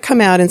it's going to come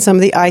out in some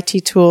of the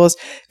IT tools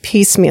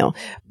piecemeal,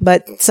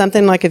 but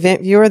something like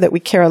Event Viewer that we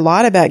care a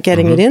lot about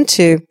getting it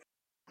into,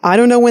 I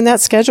don't know when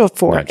that's scheduled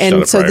for.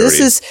 And so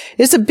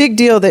it's a big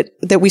deal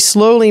that we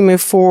slowly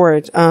move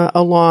forward,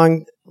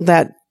 along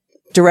that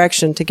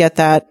direction to get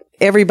that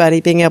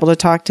everybody being able to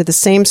talk to the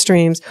same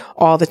streams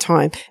all the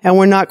time. And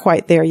we're not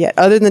quite there yet.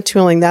 Other than the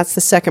tooling, that's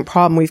the second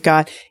problem we've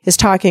got is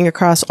talking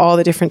across all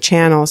the different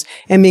channels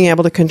and being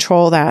able to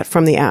control that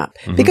from the app.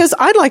 Because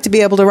I'd like to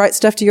be able to write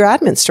stuff to your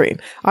admin stream.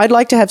 I'd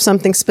like to have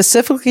something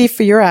specifically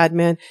for your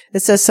admin that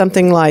says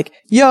something like,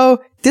 yo,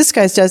 this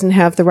guy doesn't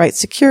have the right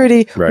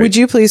security. Right. Would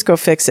you please go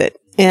fix it?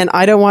 And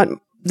I don't want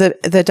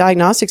the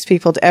diagnostics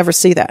people to ever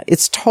see that.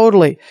 It's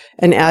totally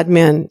an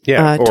admin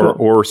tool.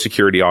 Or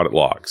security audit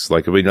logs.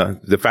 Like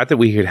the fact that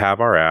we could have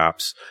our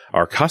apps,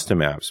 our custom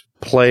apps,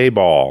 play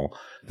ball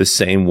the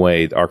same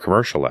way our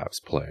commercial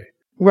apps play.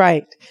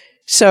 Right.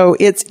 So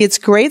it's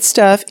great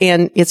stuff,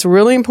 and it's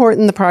really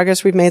important, the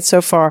progress we've made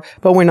so far,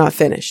 but we're not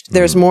finished.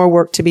 There's more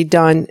work to be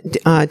done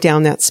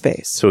down that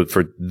space. So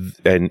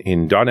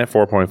in .NET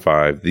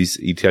 4.5, this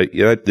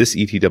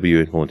ETW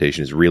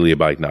implementation is really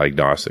about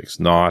diagnostics,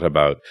 not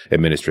about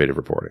administrative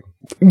reporting.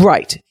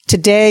 Right.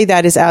 Today,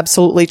 that is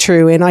absolutely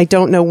true, and I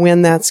don't know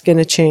when that's going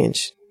to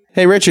change.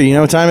 Hey, Richard, you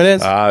know what time it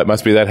is? It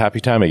must be that happy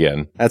time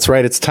again. That's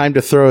right. It's time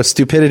to throw a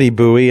stupidity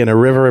buoy in a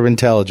river of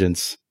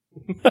intelligence.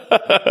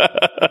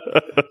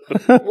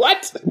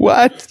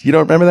 What? You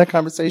don't remember that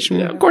conversation?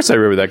 Yeah, of course I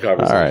remember that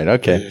conversation. All right,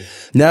 okay.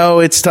 No,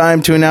 it's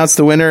time to announce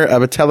the winner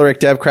of a Telerik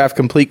DevCraft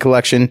Complete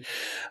Collection.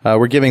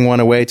 We're giving one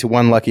away to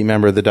one lucky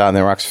member of the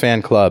 .NET Rocks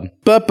fan club.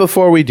 But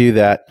before we do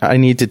that, I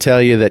need to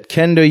tell you that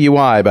Kendo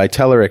UI by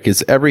Telerik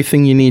is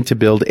everything you need to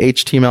build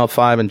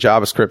HTML5 and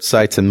JavaScript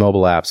sites and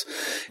mobile apps.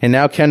 And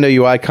now Kendo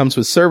UI comes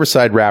with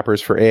server-side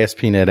wrappers for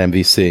ASP.NET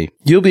MVC.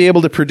 You'll be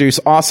able to produce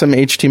awesome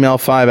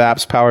HTML5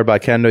 apps powered by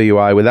Kendo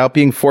UI without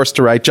being forced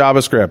to write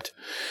JavaScript.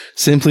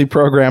 Simply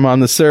program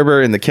on the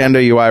server and the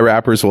Kendo UI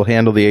wrappers will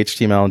handle the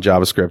HTML and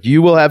JavaScript.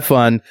 You will have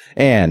fun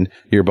and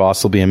your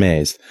boss will be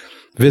amazed.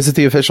 Visit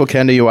the official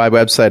Kendo UI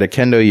website at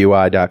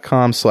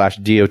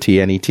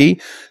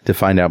kendoui.com/DOTNET to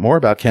find out more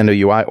about Kendo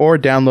UI or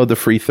download the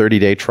free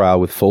 30-day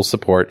trial with full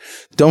support.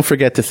 Don't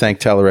forget to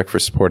thank Telerik for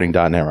supporting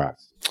 .NET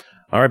Rocks.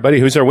 All right, buddy.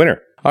 Who's our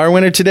winner? Our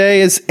winner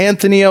today is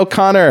Anthony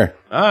O'Connor.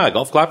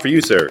 Golf clap for you,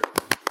 sir.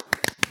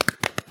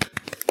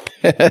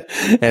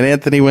 And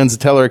Anthony wins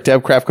the Telerik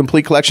DevCraft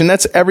Complete Collection.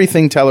 That's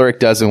everything Telerik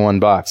does in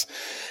one box.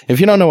 If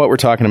you don't know what we're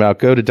talking about,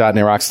 go to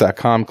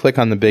 .NETRocks.com, click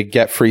on the big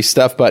Get Free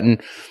Stuff button,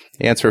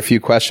 answer a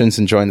few questions,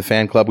 and join the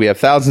fan club. We have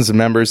thousands of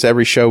members.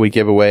 Every show we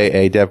give away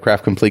a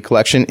DevCraft Complete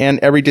Collection, and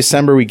every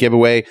December we give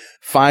away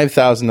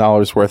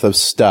 $5,000 worth of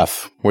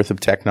stuff, worth of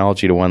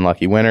technology to one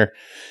lucky winner.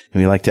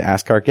 And we like to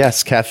ask our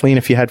guests, Kathleen,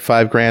 if you had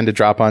 $5,000 to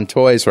drop on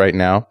toys right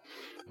now,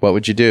 what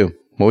would you do?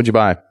 What would you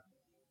buy?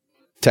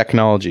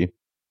 Technology.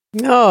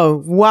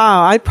 Oh,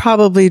 wow. I'd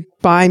probably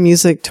buy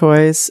music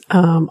toys.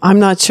 I'm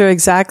not sure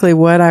exactly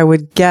what I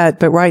would get,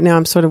 but right now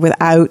I'm sort of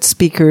without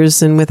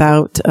speakers and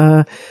without,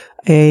 I'm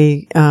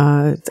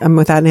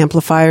without an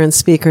amplifier and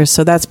speakers.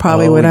 So that's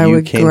probably what I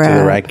would grab. You came to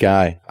the right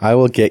guy. I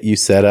will get you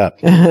set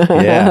up.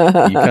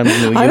 Yeah. You come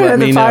to me. I don't have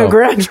the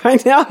 $5,000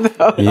 right now,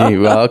 though.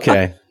 Well,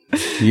 okay.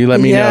 You let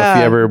me know if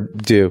you ever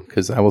do,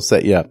 because I will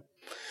set you up.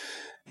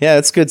 Yeah,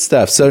 it's good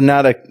stuff. So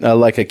not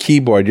like a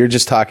keyboard. You're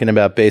just talking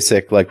about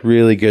basic, like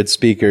really good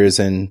speakers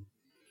and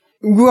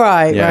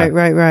right.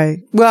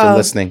 Well, for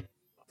listening.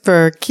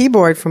 For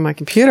keyboard for my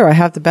computer, I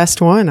have the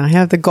best one. I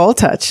have the Gold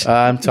Touch.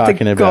 I'm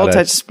talking the about Gold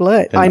Touch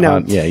Split. I know.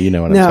 Yeah, you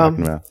know what I'm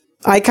talking about.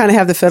 I kind of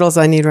have the fiddles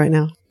I need right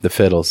now. The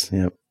fiddles.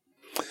 Yep.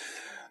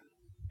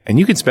 And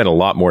you can spend a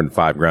lot more than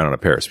 $5,000 on a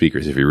pair of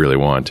speakers if you really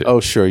want to. Oh,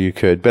 sure you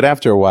could, but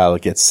after a while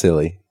it gets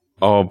silly.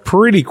 Oh,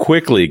 pretty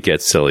quickly it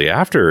gets silly.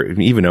 After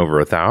even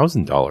over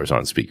 $1,000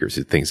 on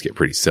speakers, things get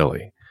pretty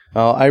silly.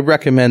 Well, I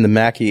recommend the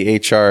Mackie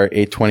HR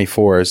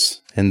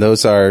 824s, and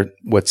those are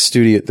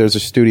those are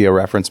studio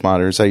reference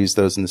monitors. I use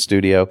those in the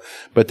studio,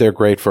 but they're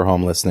great for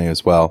home listening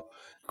as well.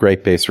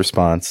 Great bass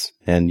response,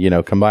 and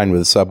combined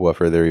with a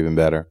subwoofer, they're even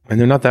better.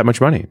 And they're not that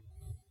much money.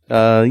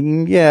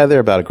 Yeah, they're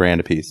about $1,000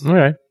 a piece. All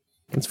right,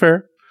 that's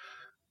fair.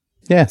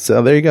 Yeah,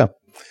 so there you go.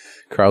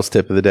 Carl's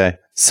tip of the day.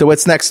 So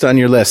what's next on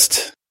your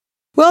list?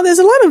 Well, there's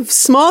a lot of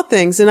small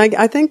things, and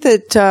I think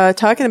that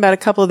talking about a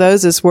couple of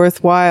those is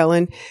worthwhile.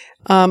 And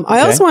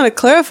I also want to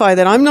clarify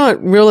that I'm not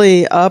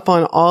really up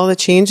on all the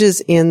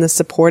changes in the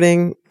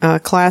supporting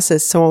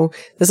classes. So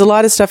there's a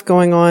lot of stuff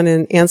going on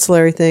in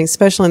ancillary things,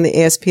 especially in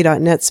the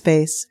ASP.NET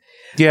space.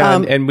 Yeah,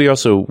 and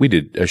we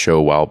did a show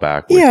a while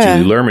back with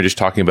Julie Lerman just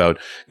talking about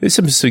there's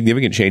some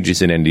significant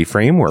changes in ND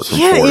Framework from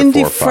 4 to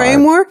 4.5. ND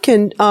Framework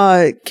and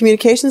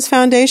Communications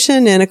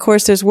Foundation, and of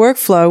course there's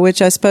Workflow, which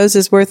I suppose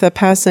is worth a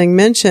passing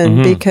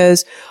mention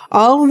because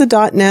all of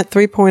the .NET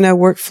 3.0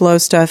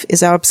 workflow stuff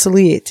is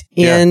obsolete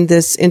in .NET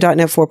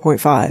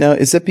 4.5. Now,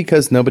 is it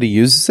because nobody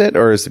uses it,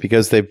 or is it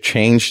because they've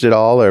changed it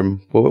all, or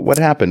what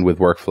happened with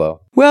Workflow?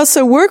 Well,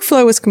 so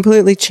Workflow was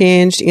completely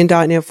changed in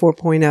 .NET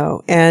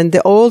 4.0, and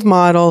the old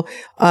model,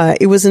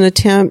 it was an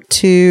attempt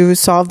to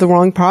solve the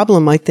wrong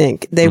problem, I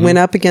think. They went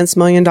up against $1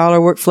 million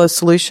workflow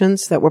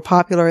solutions that were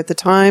popular at the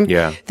time.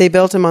 Yeah. They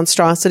built a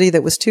monstrosity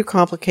that was too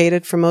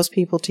complicated for most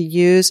people to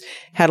use,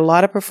 had a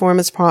lot of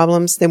performance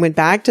problems. They went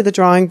back to the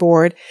drawing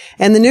board,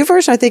 and the new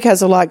version, I think,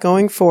 has a lot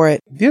going for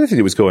it. The other thing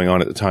that was going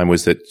on at the time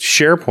was that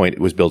SharePoint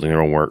was building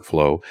their own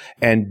workflow,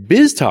 and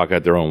BizTalk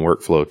had their own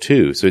workflow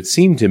too. So it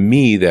seemed to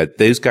me that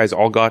those guys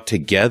all got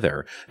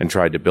together and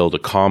tried to build a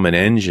common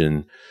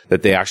engine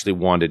that they actually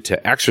wanted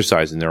to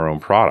exercise in their own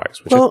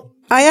products.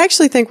 I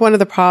actually think one of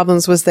the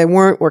problems was they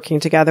weren't working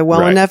together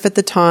well enough at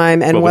the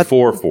time. And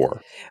before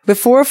 4.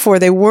 Before 4,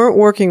 they weren't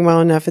working well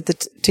enough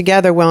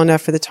together well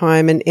enough for the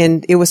time.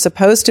 And it was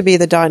supposed to be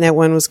the .NET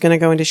one was going to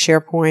go into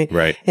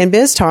SharePoint and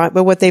BizTalk,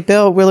 but what they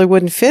built really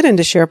wouldn't fit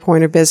into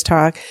SharePoint or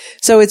BizTalk.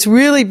 So it's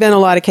really been a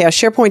lot of chaos.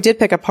 SharePoint did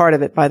pick up part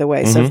of it, by the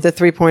way, so the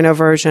 3.0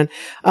 version.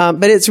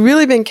 But it's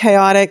really been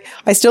chaotic.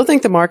 I still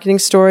think the marketing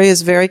story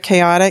is very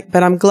chaotic,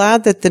 but I'm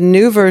glad that the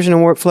new version of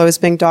Workflow is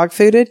being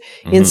dog-fooded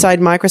inside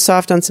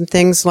Microsoft on some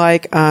things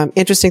like,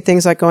 interesting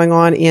things like going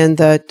on in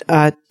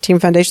the, Team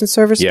Foundation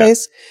server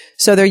space.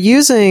 So they're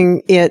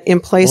using it in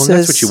places. Well,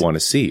 that's what you want to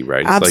see,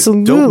 right?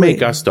 Absolutely. It's like, don't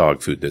make us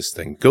dog food this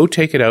thing. Go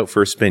take it out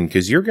for a spin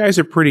because your guys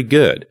are pretty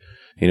good.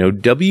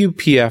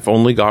 WPF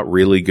only got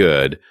really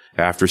good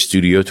after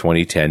Studio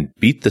 2010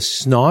 beat the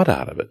snot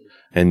out of it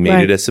and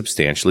made it a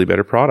substantially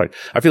better product.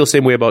 I feel the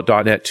same way about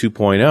 .NET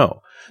 2.0.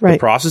 The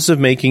process of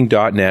making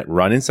 .NET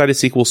run inside a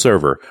SQL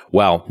server,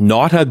 while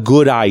not a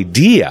good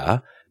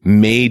idea,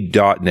 made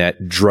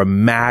 .NET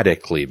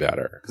dramatically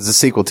better. Because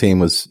the SQL team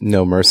was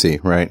no mercy,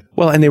 right?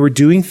 Well, and they were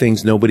doing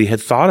things nobody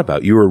had thought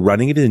about. You were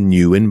running it in a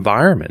new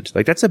environment.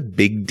 Like, that's a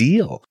big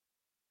deal.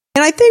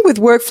 And I think with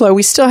Workflow,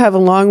 we still have a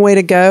long way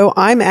to go.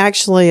 I'm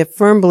actually a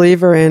firm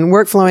believer in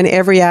Workflow in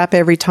every app,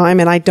 every time,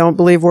 and I don't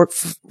believe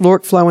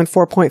Workflow in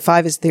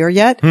 4.5 is there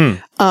yet.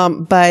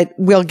 But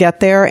we'll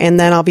get there, and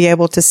then I'll be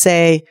able to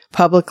say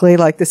publicly,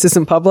 like this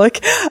isn't public,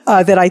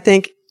 that I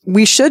think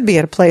we should be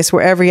at a place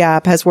where every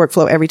app has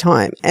Workflow every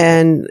time.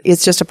 And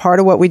it's just a part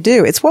of what we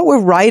do. It's what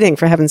we're writing,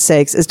 for heaven's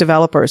sakes, as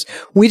developers.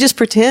 We just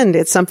pretend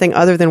it's something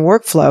other than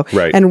Workflow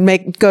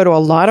and go to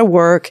a lot of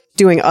work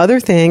doing other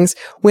things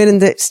when in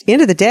the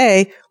end of the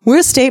day, we're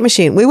a state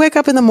machine. We wake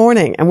up in the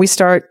morning and we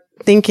start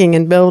thinking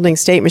and building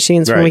state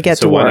machines when we get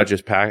to work. So why not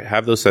just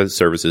have those set of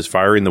services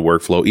firing the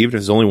workflow, even if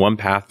there's only one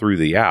path through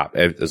the app,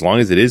 as long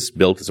as it is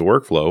built as a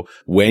workflow,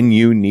 when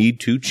you need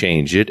to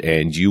change it,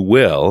 and you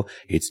will,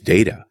 it's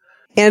data.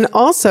 And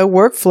also,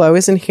 workflow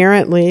is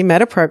inherently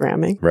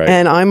metaprogramming. Right.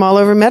 And I'm all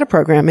over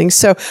metaprogramming.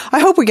 So I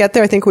hope we get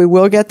there. I think we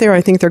will get there. I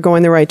think they're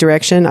going the right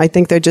direction. I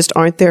think they just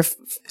aren't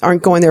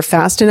going there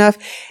fast enough.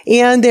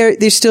 And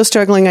they're still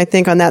struggling, I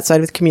think, on that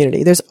side with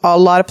community. There's a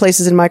lot of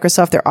places in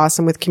Microsoft, they're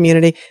awesome with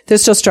community. They're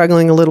still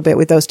struggling a little bit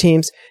with those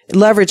teams,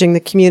 leveraging the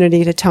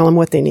community to tell them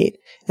what they need.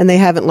 And they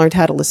haven't learned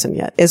how to listen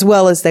yet, as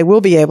well as they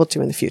will be able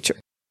to in the future.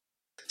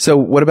 So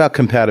what about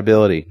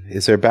compatibility?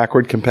 Is there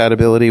backward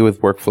compatibility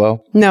with workflow?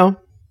 No.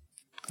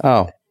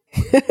 Oh.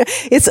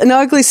 It's an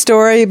ugly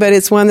story, but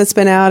it's one that's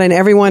been out, and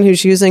everyone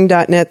who's using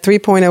 .NET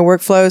 3.0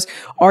 workflows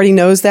already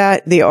knows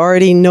that. They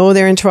already know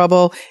they're in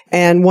trouble,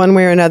 and one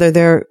way or another,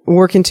 they're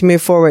working to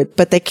move forward.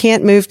 But they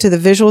can't move to the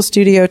Visual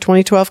Studio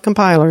 2012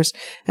 compilers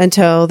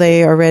until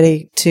they are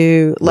ready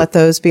to let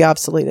those be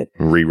obsoleted.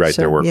 Rewrite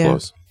their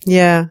workflows.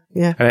 Yeah.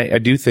 And I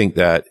do think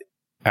that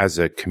as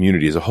a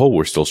community as a whole,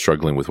 we're still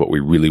struggling with what we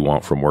really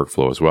want from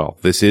workflow as well.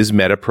 This is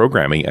meta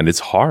programming, and it's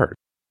hard.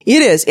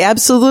 It is.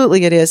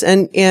 Absolutely it is.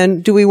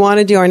 And do we want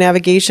to do our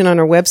navigation on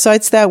our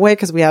websites that way?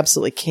 Because we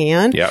absolutely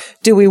can. Yeah.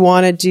 Do we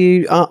want to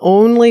do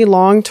only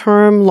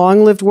long-term,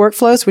 long-lived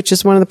workflows, which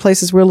is one of the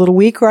places we're a little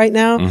weak right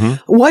now?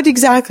 Mm-hmm. What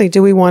exactly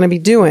do we want to be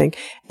doing?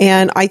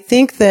 And I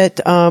think that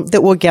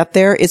we'll get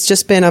there. It's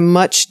just been a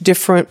much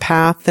different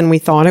path than we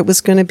thought it was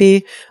going to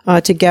be,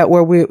 to get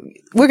where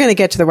we're going to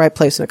get to the right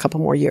place in a couple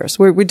more years.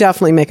 We're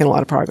definitely making a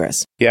lot of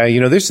progress. Yeah.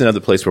 There's another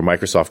place where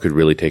Microsoft could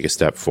really take a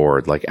step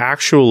forward, like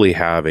actually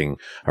having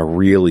a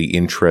really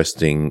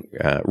interesting,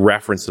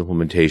 reference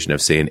implementation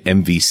of, say, an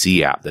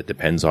MVC app that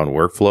depends on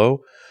workflow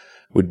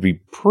would be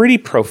pretty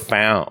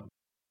profound.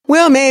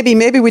 Well,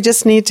 maybe we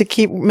just need to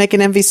keep making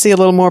MVC a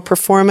little more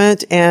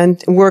performant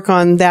and work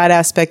on that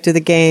aspect of the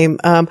game.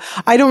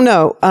 I don't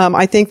know.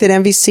 I think that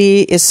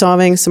MVC is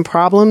solving some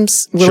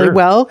problems really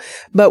well,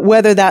 but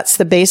whether that's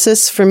the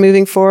basis for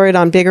moving forward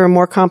on bigger and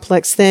more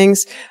complex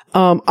things,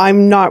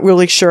 I'm not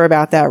really sure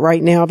about that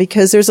right now,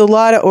 because there's a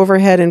lot of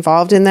overhead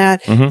involved in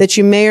that, that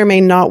you may or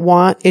may not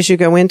want as you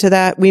go into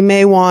that. We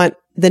may want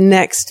the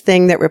next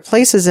thing that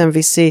replaces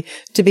MVC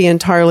to be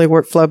entirely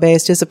workflow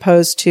based, as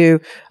opposed to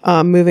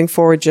moving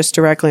forward just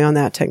directly on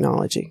that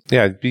technology.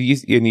 Yeah,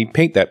 and you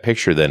paint that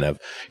picture then of,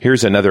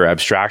 here's another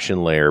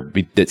abstraction layer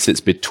that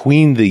sits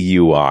between the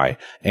UI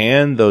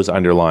and those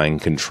underlying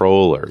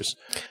controllers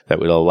that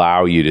would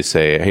allow you to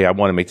say, hey, I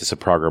want to make this a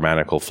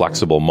programmatical,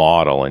 flexible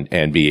model,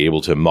 and be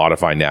able to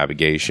modify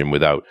navigation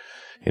without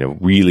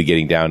really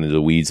getting down into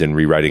the weeds and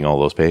rewriting all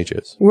those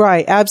pages.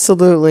 Right.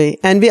 Absolutely.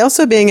 And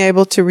also being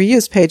able to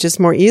reuse pages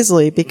more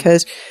easily,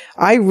 because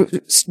I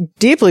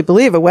deeply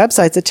believe a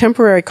website's a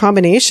temporary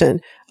combination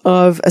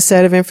of a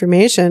set of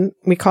information.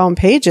 We call them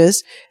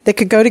pages that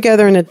could go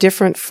together in a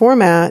different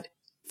format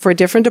for a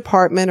different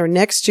department or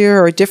next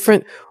year or a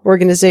different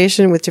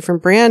organization with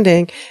different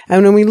branding.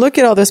 And when we look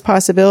at all those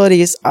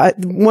possibilities,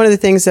 one of the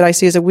things that I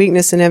see as a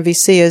weakness in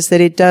MVC is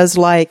that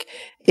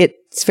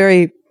it's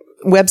very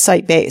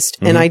website based.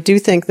 And I do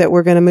think that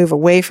we're going to move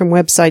away from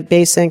website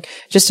basing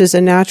just as a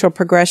natural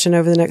progression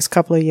over the next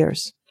couple of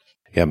years.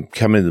 Yeah, I'm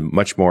coming to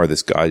much more of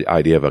this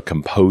idea of a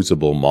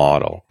composable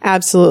model.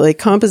 Absolutely.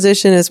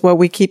 Composition is what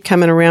we keep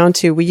coming around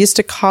to. We used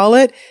to call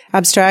it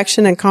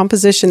abstraction, and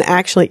composition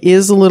actually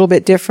is a little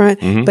bit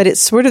different, but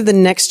it's sort of the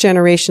next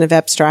generation of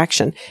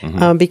abstraction,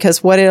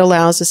 because what it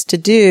allows us to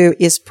do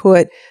is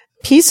put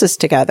pieces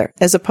together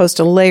as opposed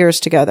to layers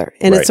together.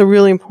 And it's a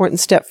really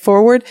important step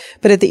forward.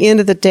 But at the end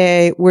of the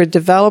day, we're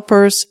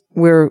developers,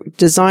 we're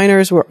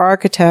designers, we're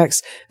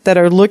architects that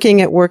are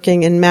looking at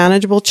working in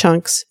manageable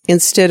chunks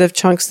instead of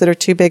chunks that are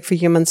too big for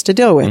humans to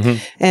deal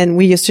with. And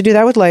we used to do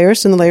that with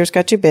layers, and the layers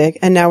got too big.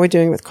 And now we're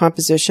doing it with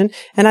composition.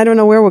 And I don't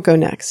know where we'll go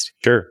next.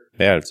 Sure.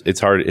 Yeah, it's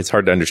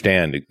hard to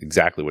understand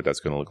exactly what that's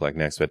going to look like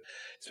next, but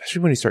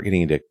especially when you start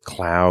getting into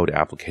cloud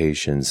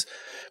applications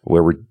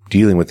where we're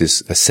dealing with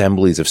these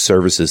assemblies of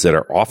services that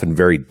are often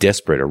very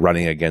disparate or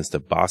running against a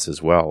bus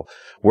as well.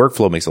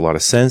 Workflow makes a lot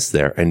of sense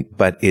there,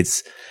 but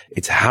it's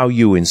how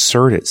you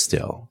insert it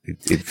still.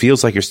 It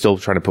feels like you're still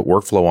trying to put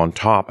workflow on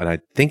top, and I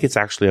think it's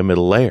actually a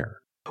middle layer.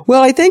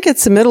 Well, I think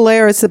it's the middle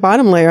layer, it's the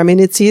bottom layer. I mean,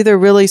 it's either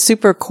really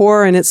super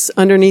core and it's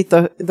underneath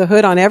the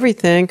hood on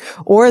everything,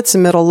 or it's a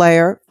middle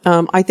layer.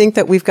 I think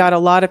that we've got a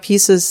lot of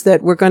pieces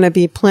that we're going to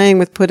be playing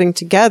with putting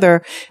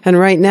together. And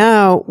right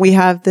now we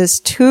have this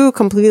two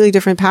completely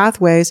different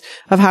pathways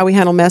of how we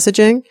handle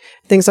messaging,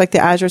 things like the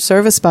Azure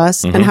Service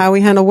Bus, and how we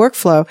handle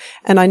workflow.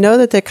 And I know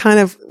that they kind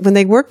of, when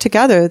they work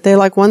together, they're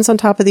like one's on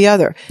top of the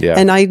other. Yeah.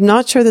 And I'm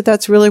not sure that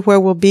that's really where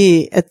we'll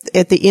be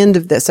at the end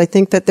of this. I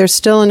think that there's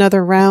still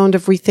another round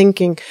of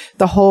rethinking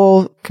the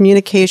whole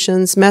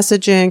communications,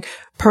 messaging,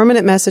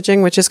 permanent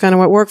messaging, which is kind of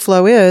what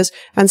workflow is,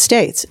 and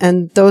states.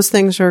 And those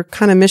things are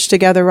kind of meshed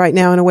together right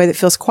now in a way that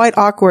feels quite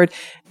awkward.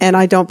 And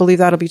I don't believe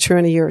that'll be true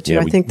in a year or two. Yeah,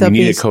 I think we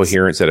need a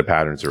coherent set of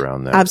patterns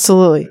around that.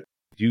 Absolutely.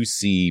 You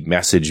see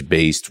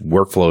message-based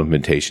workflow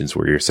implementations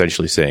where you're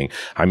essentially saying,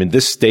 I'm in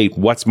this state,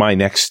 what's my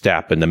next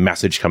step? And the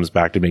message comes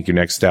back to make your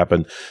next step.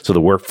 And so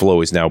the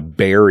workflow is now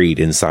buried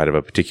inside of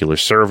a particular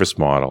service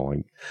model.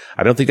 And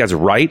I don't think that's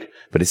right,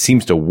 but it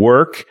seems to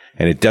work,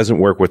 and it doesn't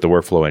work with the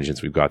workflow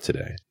engines we've got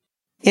today.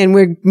 And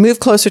we move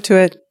closer to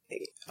it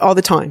all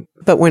the time,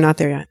 but we're not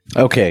there yet.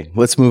 Okay,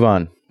 let's move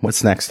on.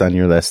 What's next on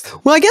your list?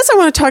 Well, I guess I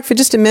want to talk for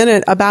just a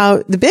minute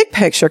about the big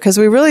picture, because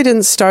we really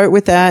didn't start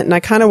with that. And I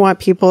kind of want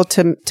people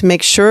to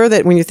make sure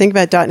that when you think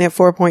about .NET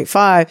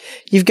 4.5,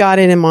 you've got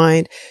it in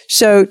mind.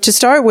 So to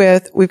start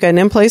with, we've got an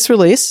in-place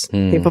release.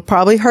 People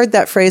probably heard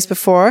that phrase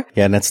before.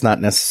 Yeah, and it's not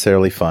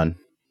necessarily fun.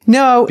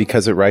 No.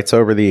 Because it writes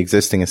over the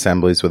existing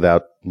assemblies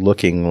without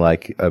looking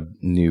like a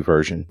new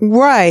version.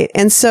 Right.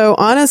 And so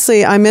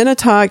honestly, I'm in a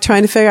talk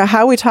trying to figure out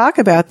how we talk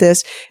about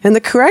this. And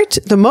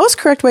the most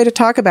correct way to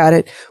talk about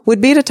it would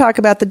be to talk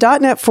about the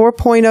 .NET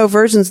 4.0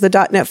 versions, the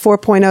 .NET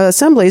 4.0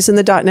 assemblies, and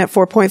the .NET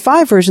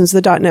 4.5 versions,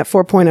 the .NET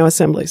 4.0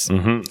 assemblies.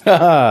 Mm-hmm.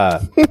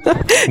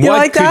 You what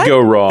like could that? go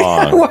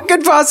wrong? What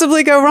could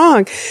possibly go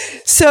wrong?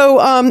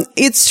 So,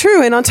 it's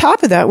true. And on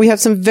top of that, we have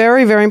some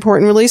very, very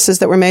important releases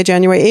that were made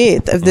January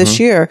 8th of this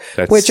year,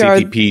 That's which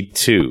CTP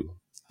 2.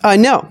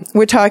 No,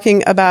 we're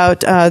talking about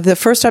the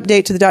first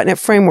update to the .NET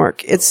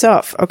framework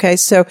itself. Okay,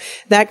 so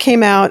that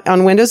came out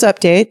on Windows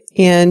Update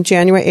in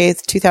January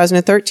 8th,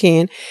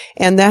 2013,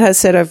 and that has a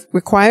set of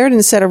required and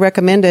a set of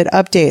recommended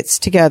updates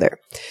together.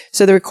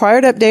 So the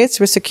required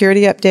updates were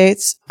security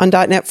updates on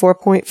 .NET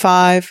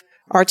 4.5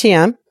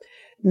 RTM.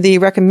 The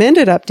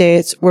recommended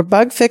updates were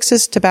bug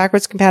fixes to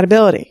backwards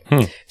compatibility.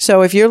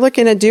 So if you're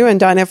looking at doing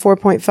 .NET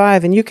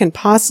 4.5 and you can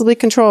possibly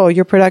control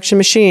your production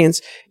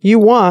machines, you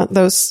want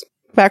those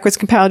backwards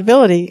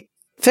compatibility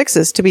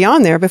fixes to be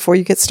on there before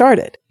you get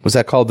started. Was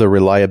that called the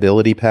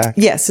reliability pack?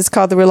 Yes, it's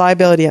called the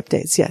reliability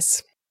updates.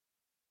 Yes.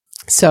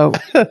 So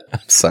I'm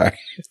sorry.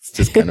 It's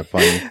just kind of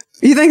funny.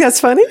 You think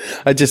that's funny?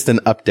 Just an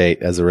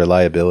update as a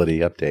reliability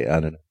update. I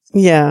don't know.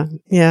 Yeah.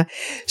 Yeah.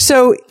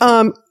 So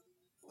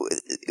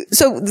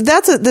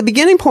that's the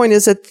beginning point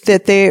is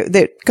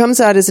that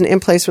comes out as an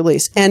in-place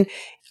release. And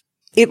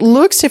it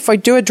looks, if I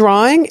do a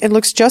drawing, it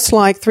looks just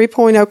like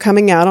 3.0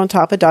 coming out on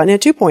top of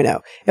 .NET 2.0.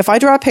 If I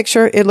draw a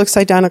picture, it looks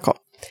identical.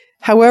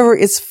 However,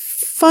 it's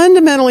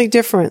fundamentally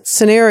different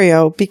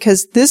scenario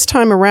because this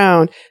time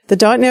around, the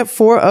 .NET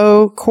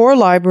 4.0 core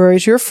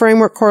libraries, your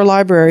framework core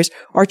libraries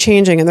are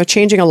changing, and they're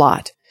changing a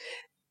lot.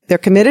 They're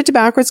committed to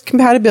backwards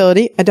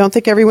compatibility. I don't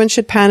think everyone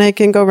should panic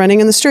and go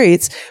running in the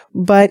streets,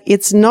 but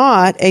it's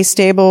not a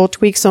stable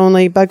tweaks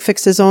only, bug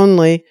fixes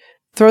only,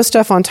 throw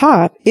stuff on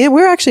top.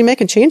 We're actually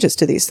making changes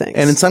to these things.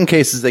 And in some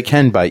cases, they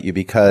can bite you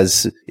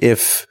because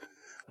if,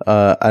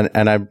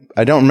 and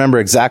I don't remember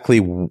exactly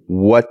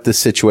what the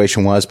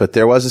situation was, but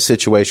there was a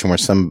situation where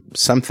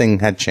something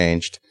had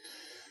changed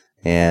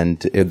and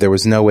there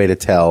was no way to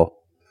tell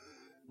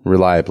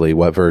reliably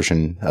what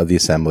version of the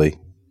assembly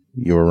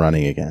you were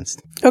running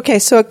against. Okay.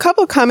 So a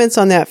couple of comments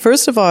on that.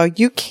 First of all,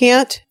 you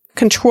can't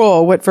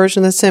control what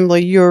version of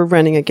assembly you're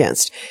running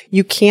against.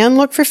 You can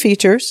look for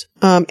features,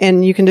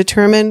 and you can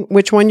determine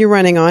which one you're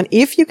running on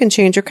if you can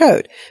change your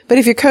code. But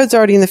if your code's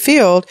already in the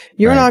field,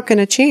 you're not going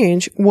to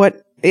change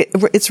what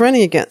it's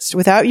running against.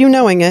 Without you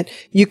knowing it,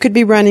 you could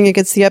be running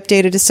against the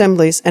updated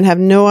assemblies and have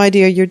no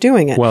idea you're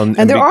doing it. Well,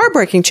 and there are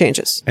breaking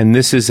changes. And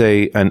this is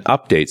an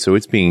update, so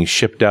it's being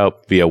shipped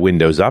out via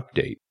Windows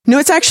Update. No,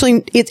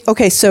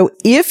 okay. So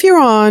if you're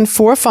on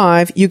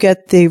 4.5, you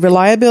get the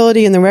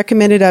reliability and the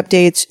recommended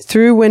updates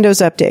through Windows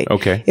Update.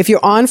 Okay. If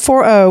you're on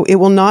 4.0, it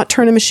will not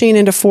turn a machine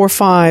into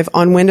 4.5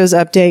 on Windows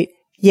Update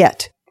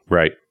yet.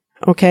 Right.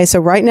 Okay. So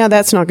right now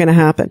that's not going to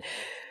happen.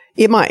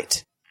 It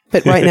might,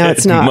 but right now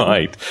it's not. It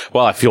might.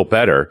 Well, I feel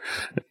better.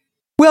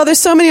 Well, there's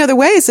so many other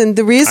ways, and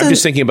the reason... I'm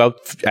just thinking about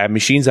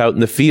machines out in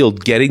the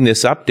field getting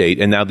this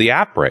update, and now the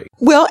app break.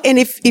 Well, and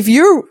if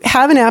you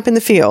have an app in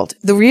the field,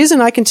 the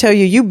reason I can tell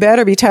you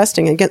better be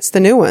testing against the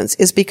new ones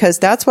is because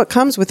that's what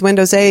comes with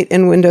Windows 8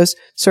 and Windows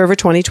Server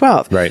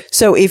 2012. Right.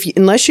 So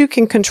unless you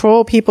can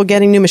control people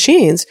getting new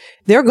machines,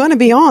 they're going to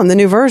be on the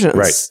new versions.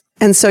 Right.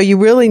 And so you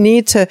really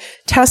need to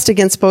test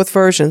against both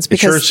versions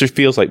because it sure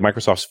feels like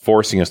Microsoft's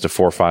forcing us to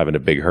 4.5 in a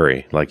big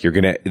hurry. Like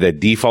the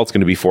default's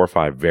going to be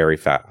 4.5 very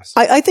fast.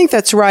 I think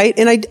that's right.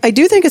 And I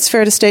do think it's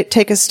fair to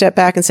take a step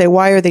back and say,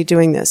 why are they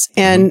doing this?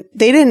 And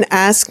they didn't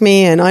ask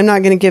me, and I'm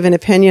not going to give an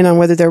opinion on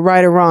whether they're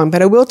right or wrong,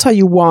 but I will tell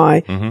you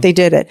why they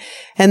did it.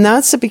 And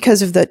that's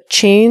because of the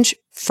change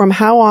from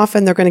how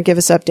often they're going to give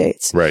us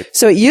updates. Right.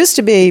 So it used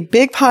to be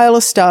big pile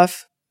of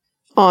stuff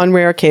on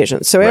rare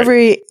occasions. So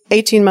every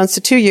 18 months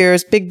to 2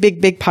 years,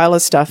 big pile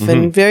of stuff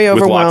and very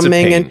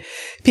overwhelming. And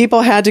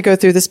people had to go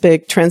through this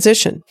big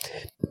transition.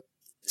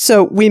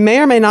 So we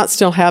may or may not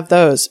still have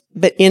those,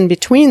 but in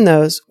between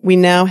those, we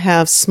now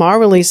have small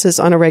releases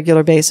on a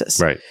regular basis.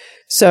 Right.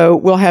 So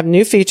we'll have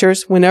new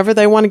features whenever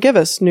they want to give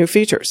us new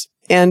features.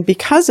 And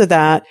because of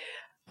that,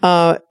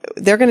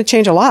 they're going to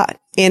change a lot.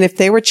 And if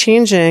they were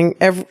changing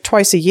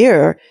twice a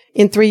year,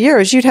 in 3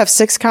 years, you'd have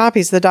 6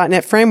 copies of the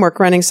 .NET framework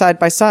running side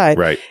by side.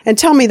 Right. And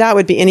tell me that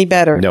would be any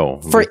better.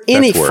 No. For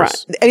any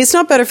front. It's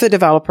not better for the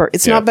developer.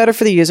 It's not better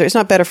for the user. It's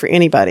not better for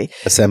anybody.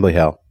 Assembly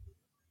hell.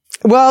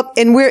 Well,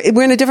 and we're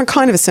in a different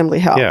kind of assembly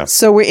hell. Yeah.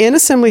 So we're in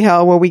assembly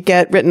hell where we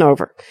get written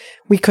over.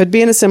 We could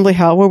be in assembly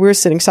hell where we're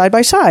sitting side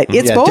by side.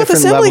 It's both different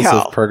assembly levels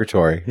hell. of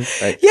purgatory.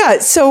 Right? Yeah.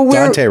 So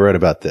Dante wrote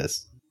about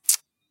this.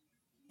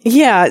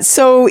 Yeah.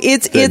 So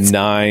it's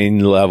 9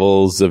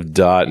 levels of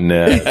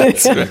 .NET.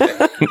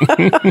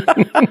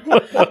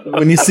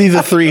 When you see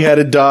the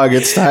 3-headed dog,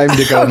 it's time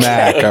to go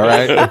Mac. All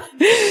right.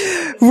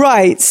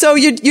 Right. So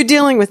you're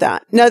dealing with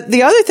that. Now,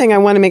 the other thing I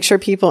want to make sure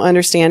people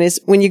understand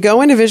is when you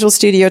go into Visual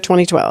Studio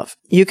 2012,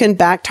 you can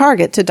back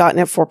target to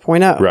 .NET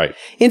 4.0. Right.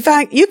 In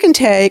fact, you can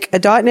take a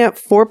 .NET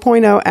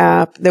 4.0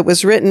 app that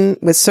was written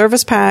with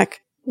Service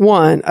Pack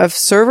 1 of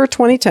Server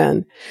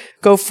 2010,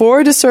 go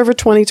forward to Server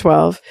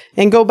 2012,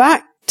 and go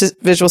back to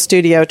Visual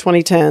Studio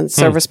 2010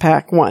 Service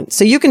Pack 1.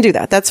 So you can do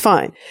that. That's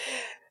fine.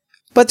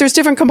 But there's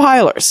different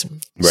compilers.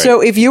 Right.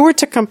 So if you were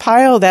to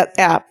compile that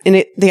app,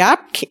 and the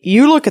app,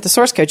 you look at the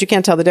source code, you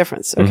can't tell the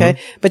difference, okay?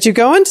 But you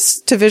go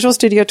into Visual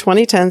Studio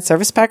 2010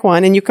 Service Pack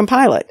 1 and you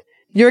compile it.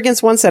 You're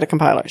against one set of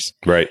compilers.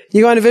 Right.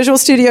 You go into Visual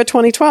Studio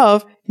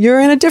 2012,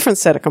 you're in a different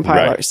set of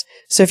compilers.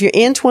 Right. So if you're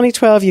in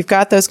 2012, you've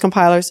got those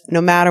compilers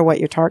no matter what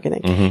you're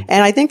targeting.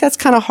 And I think that's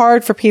kind of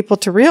hard for people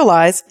to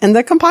realize, and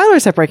the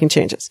compilers have breaking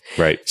changes.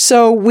 Right.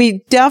 So we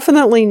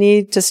definitely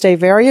need to stay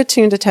very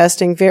attuned to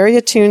testing, very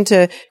attuned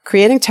to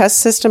creating test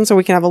systems so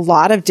we can have a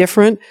lot of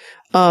different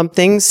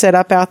things set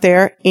up out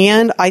there.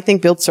 And I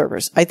think build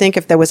servers. I think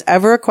if there was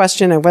ever a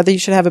question of whether you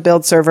should have a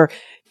build server,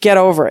 get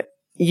over it.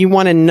 You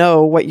want to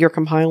know what you're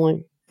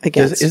compiling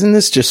against. Isn't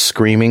this just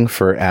screaming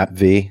for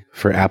AppV,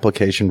 for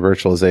application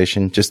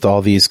virtualization? Just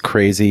all these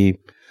crazy,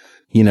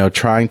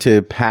 trying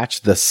to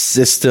patch the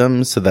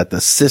system so that the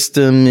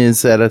system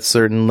is at a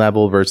certain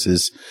level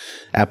versus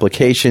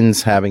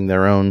applications having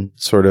their own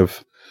sort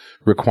of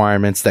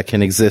requirements that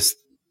can exist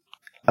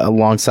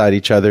alongside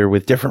each other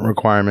with different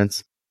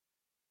requirements.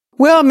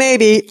 Well,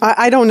 maybe.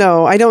 I don't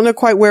know. I don't know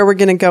quite where we're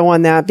going to go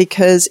on that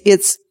because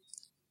it's,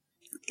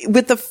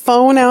 with the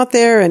phone out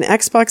there and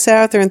Xbox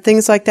out there and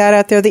things like that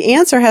out there, the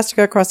answer has to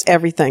go across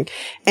everything.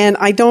 And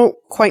I don't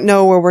quite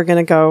know where we're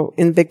going to go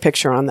in the big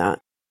picture on that.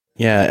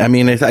 Yeah. I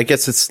mean, I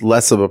guess it's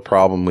less of a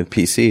problem with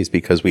PCs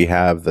because we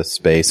have the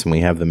space and we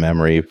have the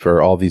memory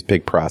for all these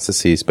big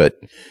processes, but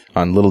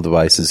on little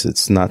devices,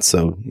 it's not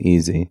so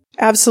easy.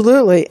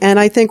 Absolutely. And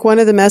I think one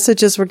of the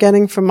messages we're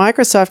getting from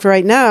Microsoft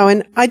right now,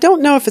 and I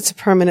don't know if it's a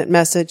permanent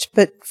message,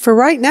 but for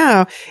right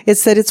now,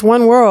 it's that it's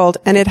one world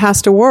and it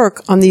has to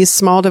work on these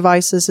small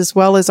devices as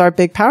well as our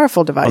big,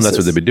 powerful devices. And that's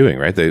what they've been doing,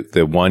 right?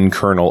 The one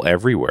kernel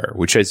everywhere,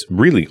 which is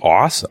really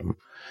awesome.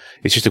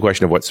 It's just a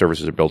question of what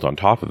services are built on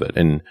top of it.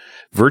 And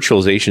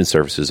virtualization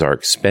services are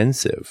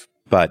expensive,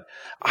 but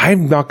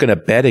I'm not going to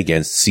bet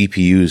against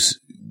CPUs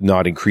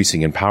not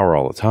increasing in power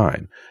all the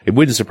time. It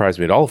wouldn't surprise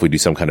me at all if we do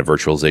some kind of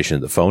virtualization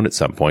of the phone at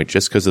some point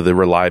just because of the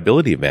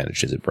reliability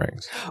advantages it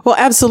brings. Well,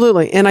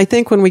 absolutely. And I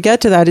think when we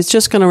get to that, it's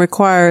just going to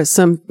require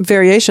some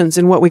variations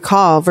in what we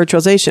call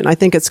virtualization. I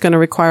think it's going to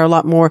require a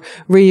lot more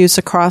reuse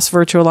across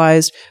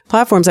virtualized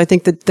platforms. I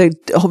think that the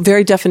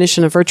very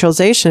definition of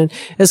virtualization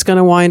is going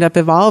to wind up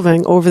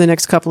evolving over the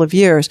next couple of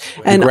years.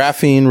 And the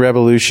graphene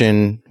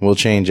revolution will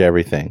change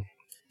everything.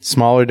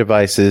 Smaller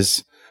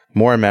devices,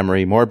 more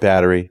memory, more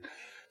battery.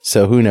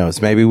 So who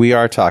knows? Maybe we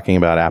are talking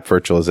about app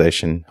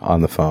virtualization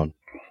on the phone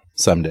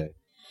someday.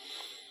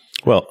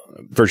 Well,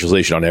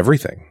 virtualization on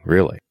everything,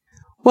 really.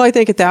 Well, I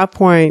think at that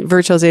point,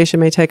 virtualization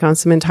may take on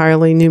some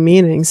entirely new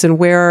meanings and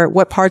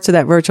what parts of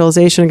that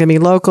virtualization are going to be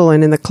local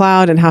and in the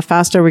cloud and how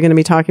fast are we going to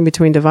be talking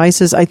between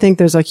devices. I think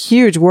there's a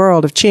huge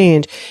world of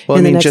change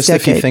in the next just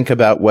decade. If you think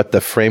about what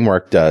the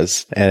framework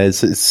does and it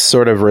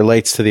sort of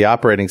relates to the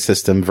operating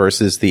system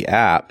versus the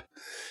app,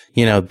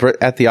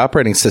 at the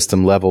operating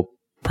system level,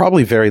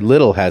 probably very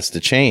little has to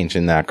change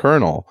in that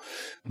kernel.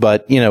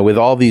 But, with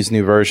all these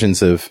new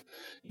versions of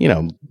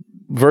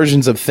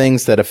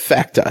things that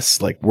affect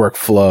us, like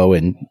workflow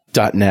and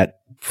 .NET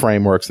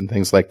frameworks and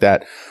things like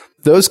that,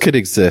 those could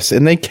exist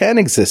and they can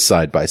exist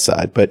side by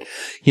side. But,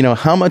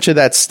 how much of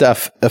that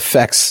stuff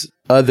affects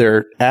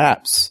other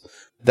apps?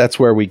 That's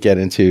where we get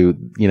into,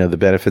 the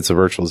benefits of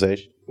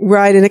virtualization.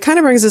 Right. And it kind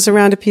of brings us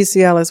around to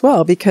PCL as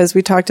well, because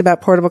we talked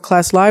about portable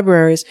class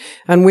libraries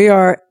and we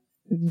are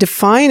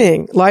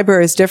defining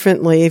libraries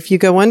differently. If you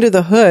go under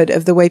the hood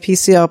of the way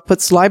PCL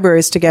puts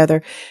libraries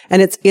together,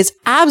 and it's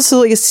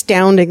absolutely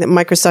astounding that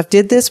Microsoft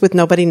did this with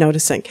nobody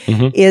noticing,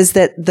 is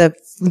that the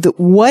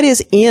what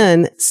is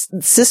in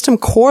system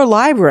core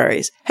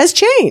libraries has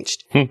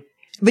changed.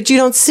 But you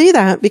don't see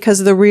that because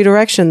of the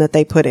redirection that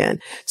they put in.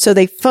 So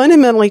they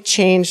fundamentally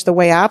changed the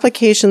way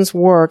applications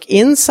work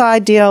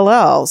inside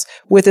DLLs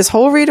with this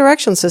whole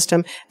redirection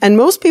system. And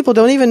most people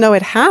don't even know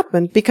it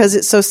happened because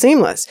it's so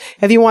seamless.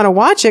 If you want to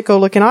watch it, go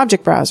look in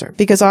Object Browser,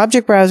 because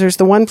Object Browser is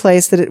the one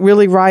place that it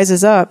really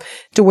rises up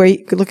to where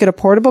you could look at a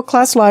portable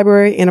class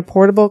library and a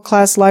portable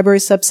class library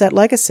subset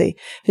legacy.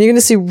 And you're going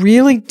to see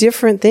really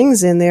different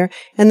things in there.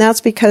 And that's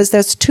because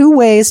there's two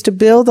ways to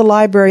build the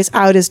libraries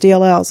out as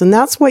DLLs. And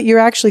that's what you're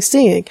actually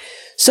seeing.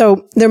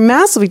 So they're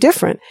massively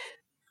different.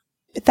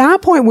 At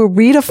that point, we're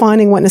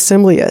redefining what an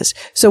assembly is.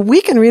 So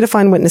we can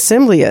redefine what an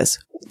assembly is.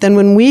 Then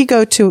when we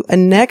go to a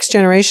next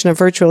generation of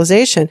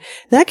virtualization,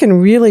 that can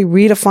really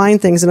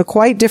redefine things in a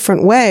quite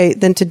different way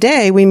than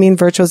today. We mean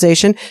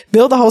virtualization,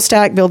 build the whole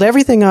stack, build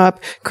everything up,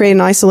 create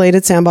an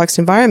isolated sandboxed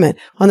environment.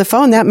 On the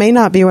phone, that may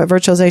not be what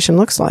virtualization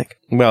looks like.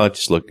 Well, it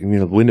just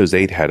Windows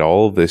 8 had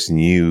all of this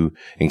new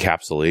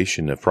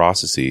encapsulation of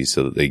processes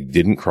so that they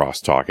didn't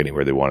crosstalk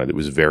anywhere they wanted. It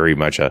was very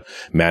much a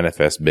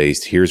manifest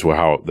based. Here's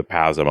how the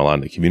paths I'm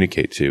allowed to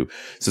communicate to.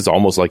 So it's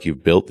almost like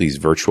you've built these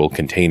virtual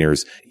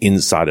containers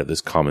inside of this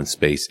common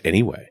space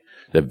anyway.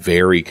 A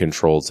very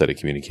controlled set of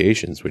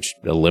communications, which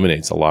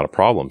eliminates a lot of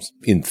problems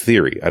in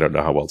theory. I don't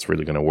know how well it's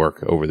really going to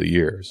work over the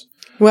years.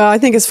 Well, I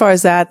think as far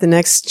as that, the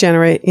next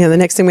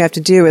thing we have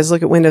to do is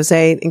look at Windows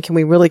 8 and can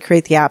we really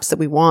create the apps that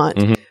we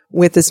want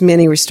with as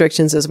many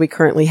restrictions as we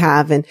currently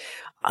have? And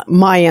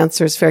my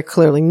answer is very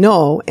clearly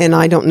no. And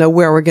I don't know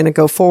where we're going to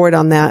go forward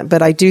on that.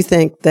 But I do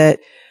think that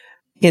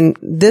in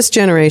this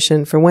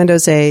generation for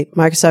Windows 8,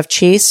 Microsoft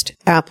chased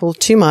Apple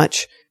too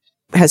much,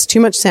 has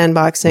too much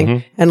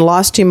sandboxing and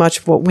lost too much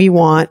of what we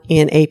want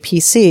in a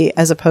PC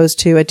as opposed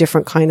to a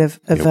different kind of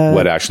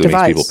what actually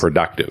device. makes people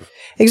productive.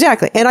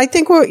 Exactly. And I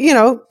think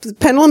the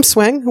pendulum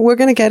swing, we're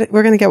going to get it.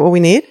 We're going to get what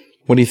we need.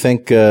 What do you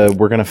think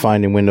we're going to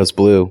find in Windows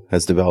Blue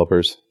as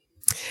developers?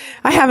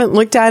 I haven't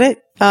looked at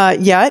it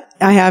yet.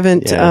 I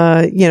haven't,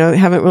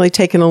 haven't really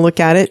taken a look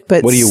at it.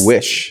 But what do you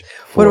wish?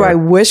 What do I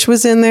wish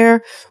was in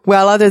there?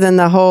 Well, other than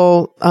the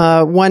whole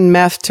one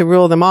MEF to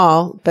rule them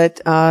all,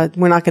 but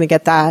we're not going to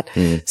get that.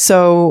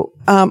 So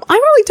I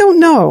really don't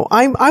know.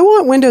 I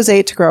want Windows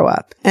 8 to grow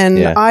up, and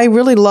I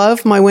really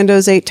love my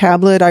Windows 8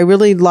 tablet. I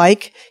really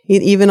like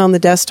it even on the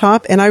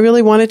desktop, and I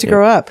really want it to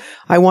grow up.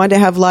 I want to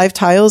have live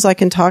tiles I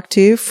can talk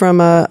to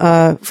from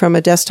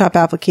a desktop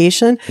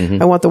application.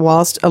 I want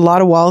a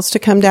lot of walls to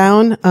come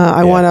down.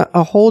 I want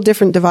a whole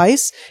different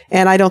device,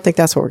 and I don't think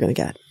that's what we're going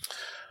to get.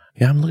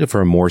 Yeah, I'm looking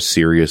for a more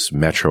serious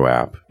Metro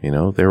app.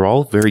 They're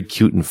all very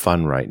cute and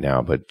fun right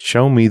now, but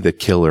show me the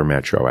killer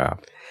Metro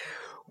app.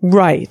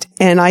 Right.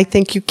 And I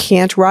think you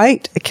can't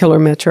write a killer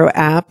Metro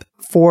app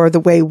for the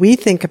way we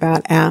think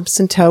about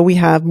apps until we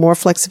have more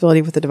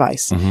flexibility with the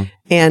device.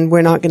 And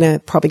we're not going to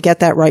probably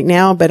get that right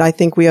now, but I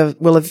think we have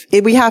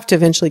to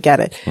eventually get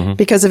it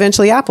because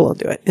eventually Apple will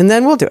do it and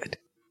then we'll do it.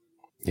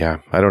 Yeah.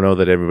 I don't know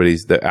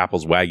that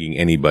Apple's wagging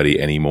anybody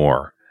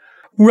anymore.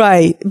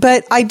 Right.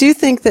 But I do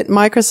think that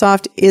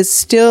Microsoft is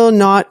still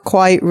not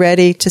quite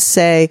ready to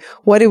say,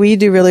 what do we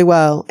do really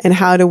well and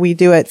how do we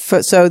do it?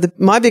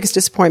 My biggest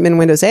disappointment in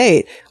Windows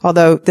 8,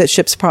 although that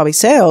ship's probably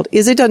sailed,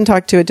 is it doesn't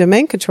talk to a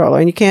domain controller,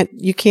 and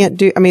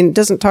it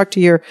doesn't talk to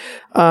your,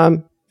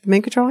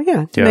 domain controller?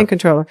 Yeah, domain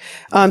controller.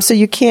 So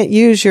you can't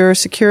use your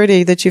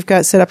security that you've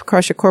got set up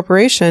across your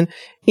corporation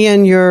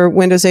in your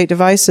Windows 8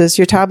 devices,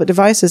 your tablet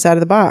devices out of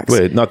the box.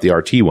 Well, not the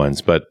RT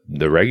ones, but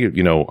the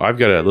regular, I've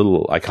got a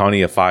little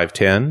Iconia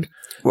 510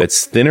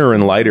 that's thinner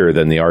and lighter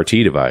than the RT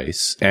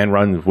device and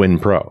runs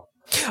WinPro.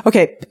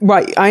 Okay,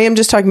 right. I am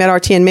just talking about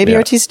RT, and maybe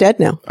RT's dead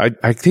now.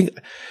 I think,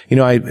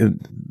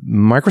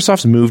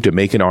 Microsoft's move to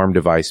make an ARM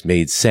device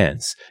made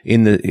sense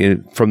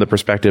from the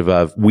perspective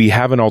of we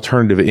have an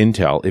alternative to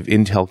Intel if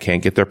Intel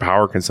can't get their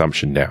power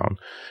consumption down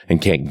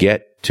and can't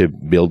get to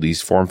build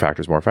these form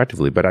factors more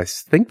effectively. But I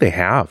think they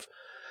have.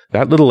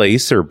 That little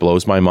Acer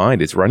blows my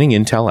mind. It's running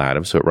Intel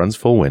Atom, so it runs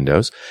full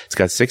Windows. It's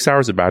got 6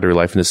 hours of battery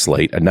life in the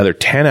slate, another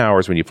 10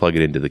 hours when you plug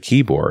it into the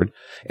keyboard,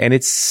 and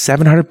it's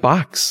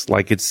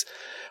 $700.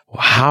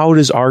 How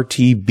does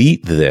RT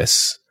beat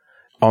this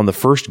on the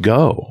first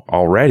go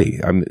already?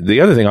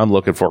 The other thing I'm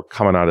looking for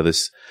coming out of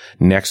this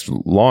next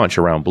launch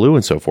around Blue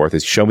and so forth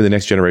is show me the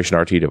next generation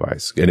RT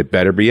device. And it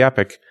better be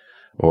epic,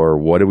 or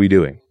what are we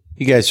doing?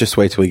 You guys just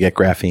wait till we get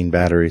graphene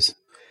batteries.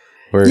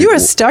 You are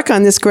stuck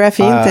on this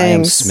graphene thing.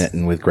 I'm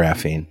smitten with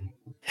graphene.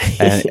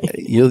 And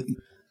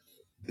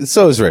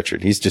so is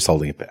Richard. He's just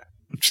holding it back.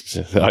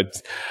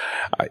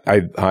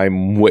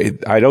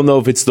 I don't know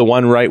if it's the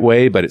one right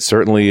way, but it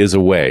certainly is a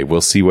way.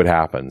 We'll see what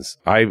happens.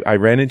 I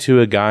ran into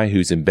a guy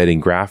who's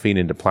embedding graphene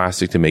into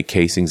plastic to make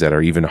casings that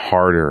are even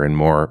harder and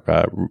more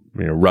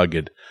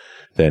rugged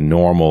than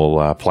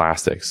normal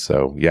plastics.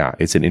 So yeah,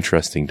 it's an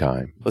interesting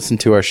time. Listen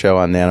to our show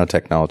on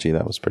nanotechnology.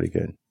 That was pretty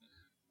good.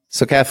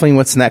 So Kathleen,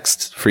 what's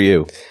next for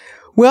you?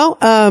 Well,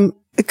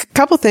 A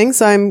couple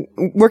things. I'm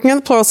working on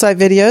the Pluralsight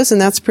videos, and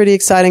that's pretty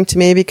exciting to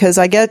me because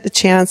I get the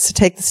chance to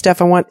take the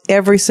stuff I want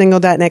every single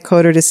 .NET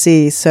coder to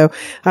see. So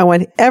I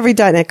want every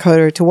 .NET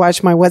coder to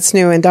watch my What's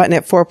New in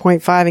 .NET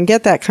 4.5 and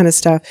get that kind of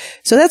stuff.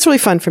 So that's really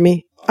fun for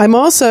me. I'm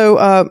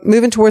also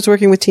moving towards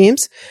working with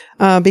teams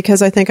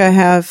because I think I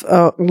have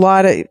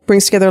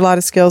brings together a lot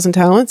of skills and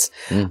talents.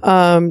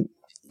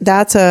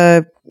 That's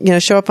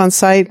show up on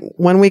site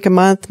 1 week a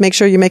month, make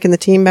sure you're making the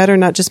team better,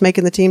 not just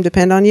making the team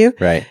depend on you.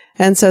 Right.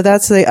 And so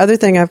that's the other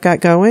thing I've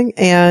got going.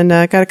 And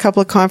got a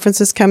couple of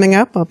conferences coming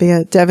up. I'll be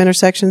at Dev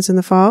Intersections in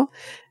the fall.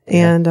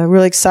 And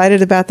really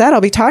excited about that.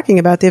 I'll be talking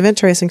about the event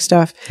tracing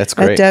stuff. That's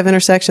great. At Dev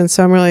Intersections.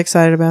 So I'm really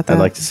excited about that. I'd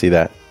like to see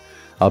that.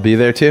 I'll be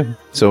there too.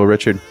 So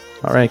Richard.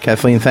 All right,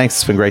 Kathleen, thanks.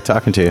 It's been great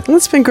talking to you.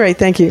 It's been great.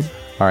 Thank you.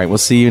 All right, we'll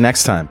see you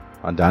next time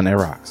on .NET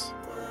Rocks.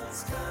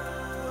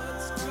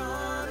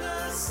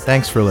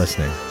 Thanks for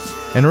listening.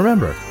 And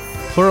remember,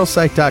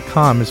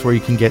 Pluralsight.com is where you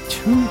can get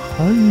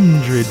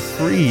 200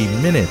 free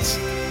minutes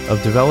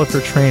of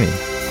developer training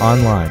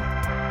online.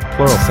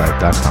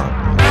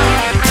 Pluralsight.com.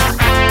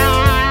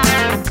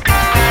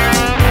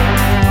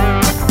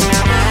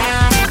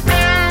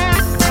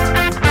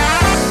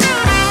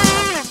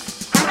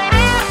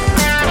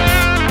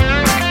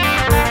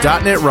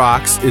 .NET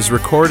Rocks is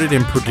recorded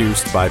and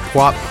produced by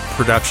PWOP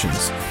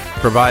Productions,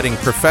 providing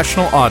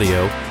professional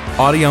audio,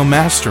 audio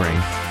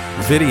mastering,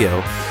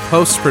 video,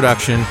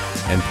 post-production,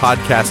 and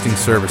podcasting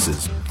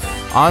services.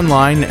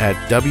 Online at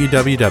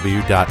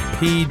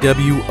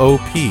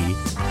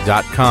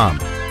www.pwop.com.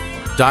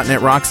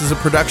 .NET Rocks is a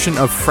production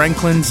of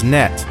Franklin's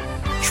Net,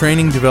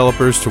 training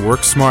developers to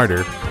work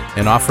smarter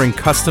and offering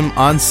custom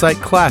on-site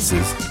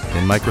classes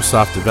in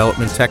Microsoft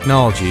development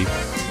technology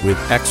with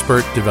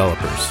expert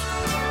developers.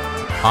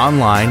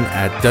 Online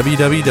at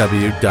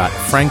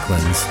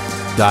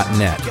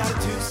www.franklins.net.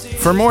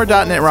 For more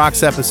 .NET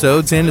Rocks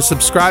episodes and to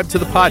subscribe to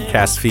the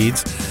podcast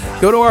feeds,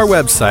 go to our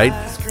website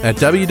at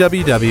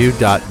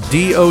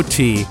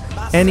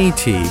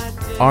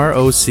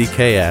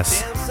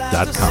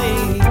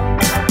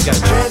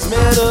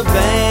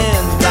www.dotnetrocks.com.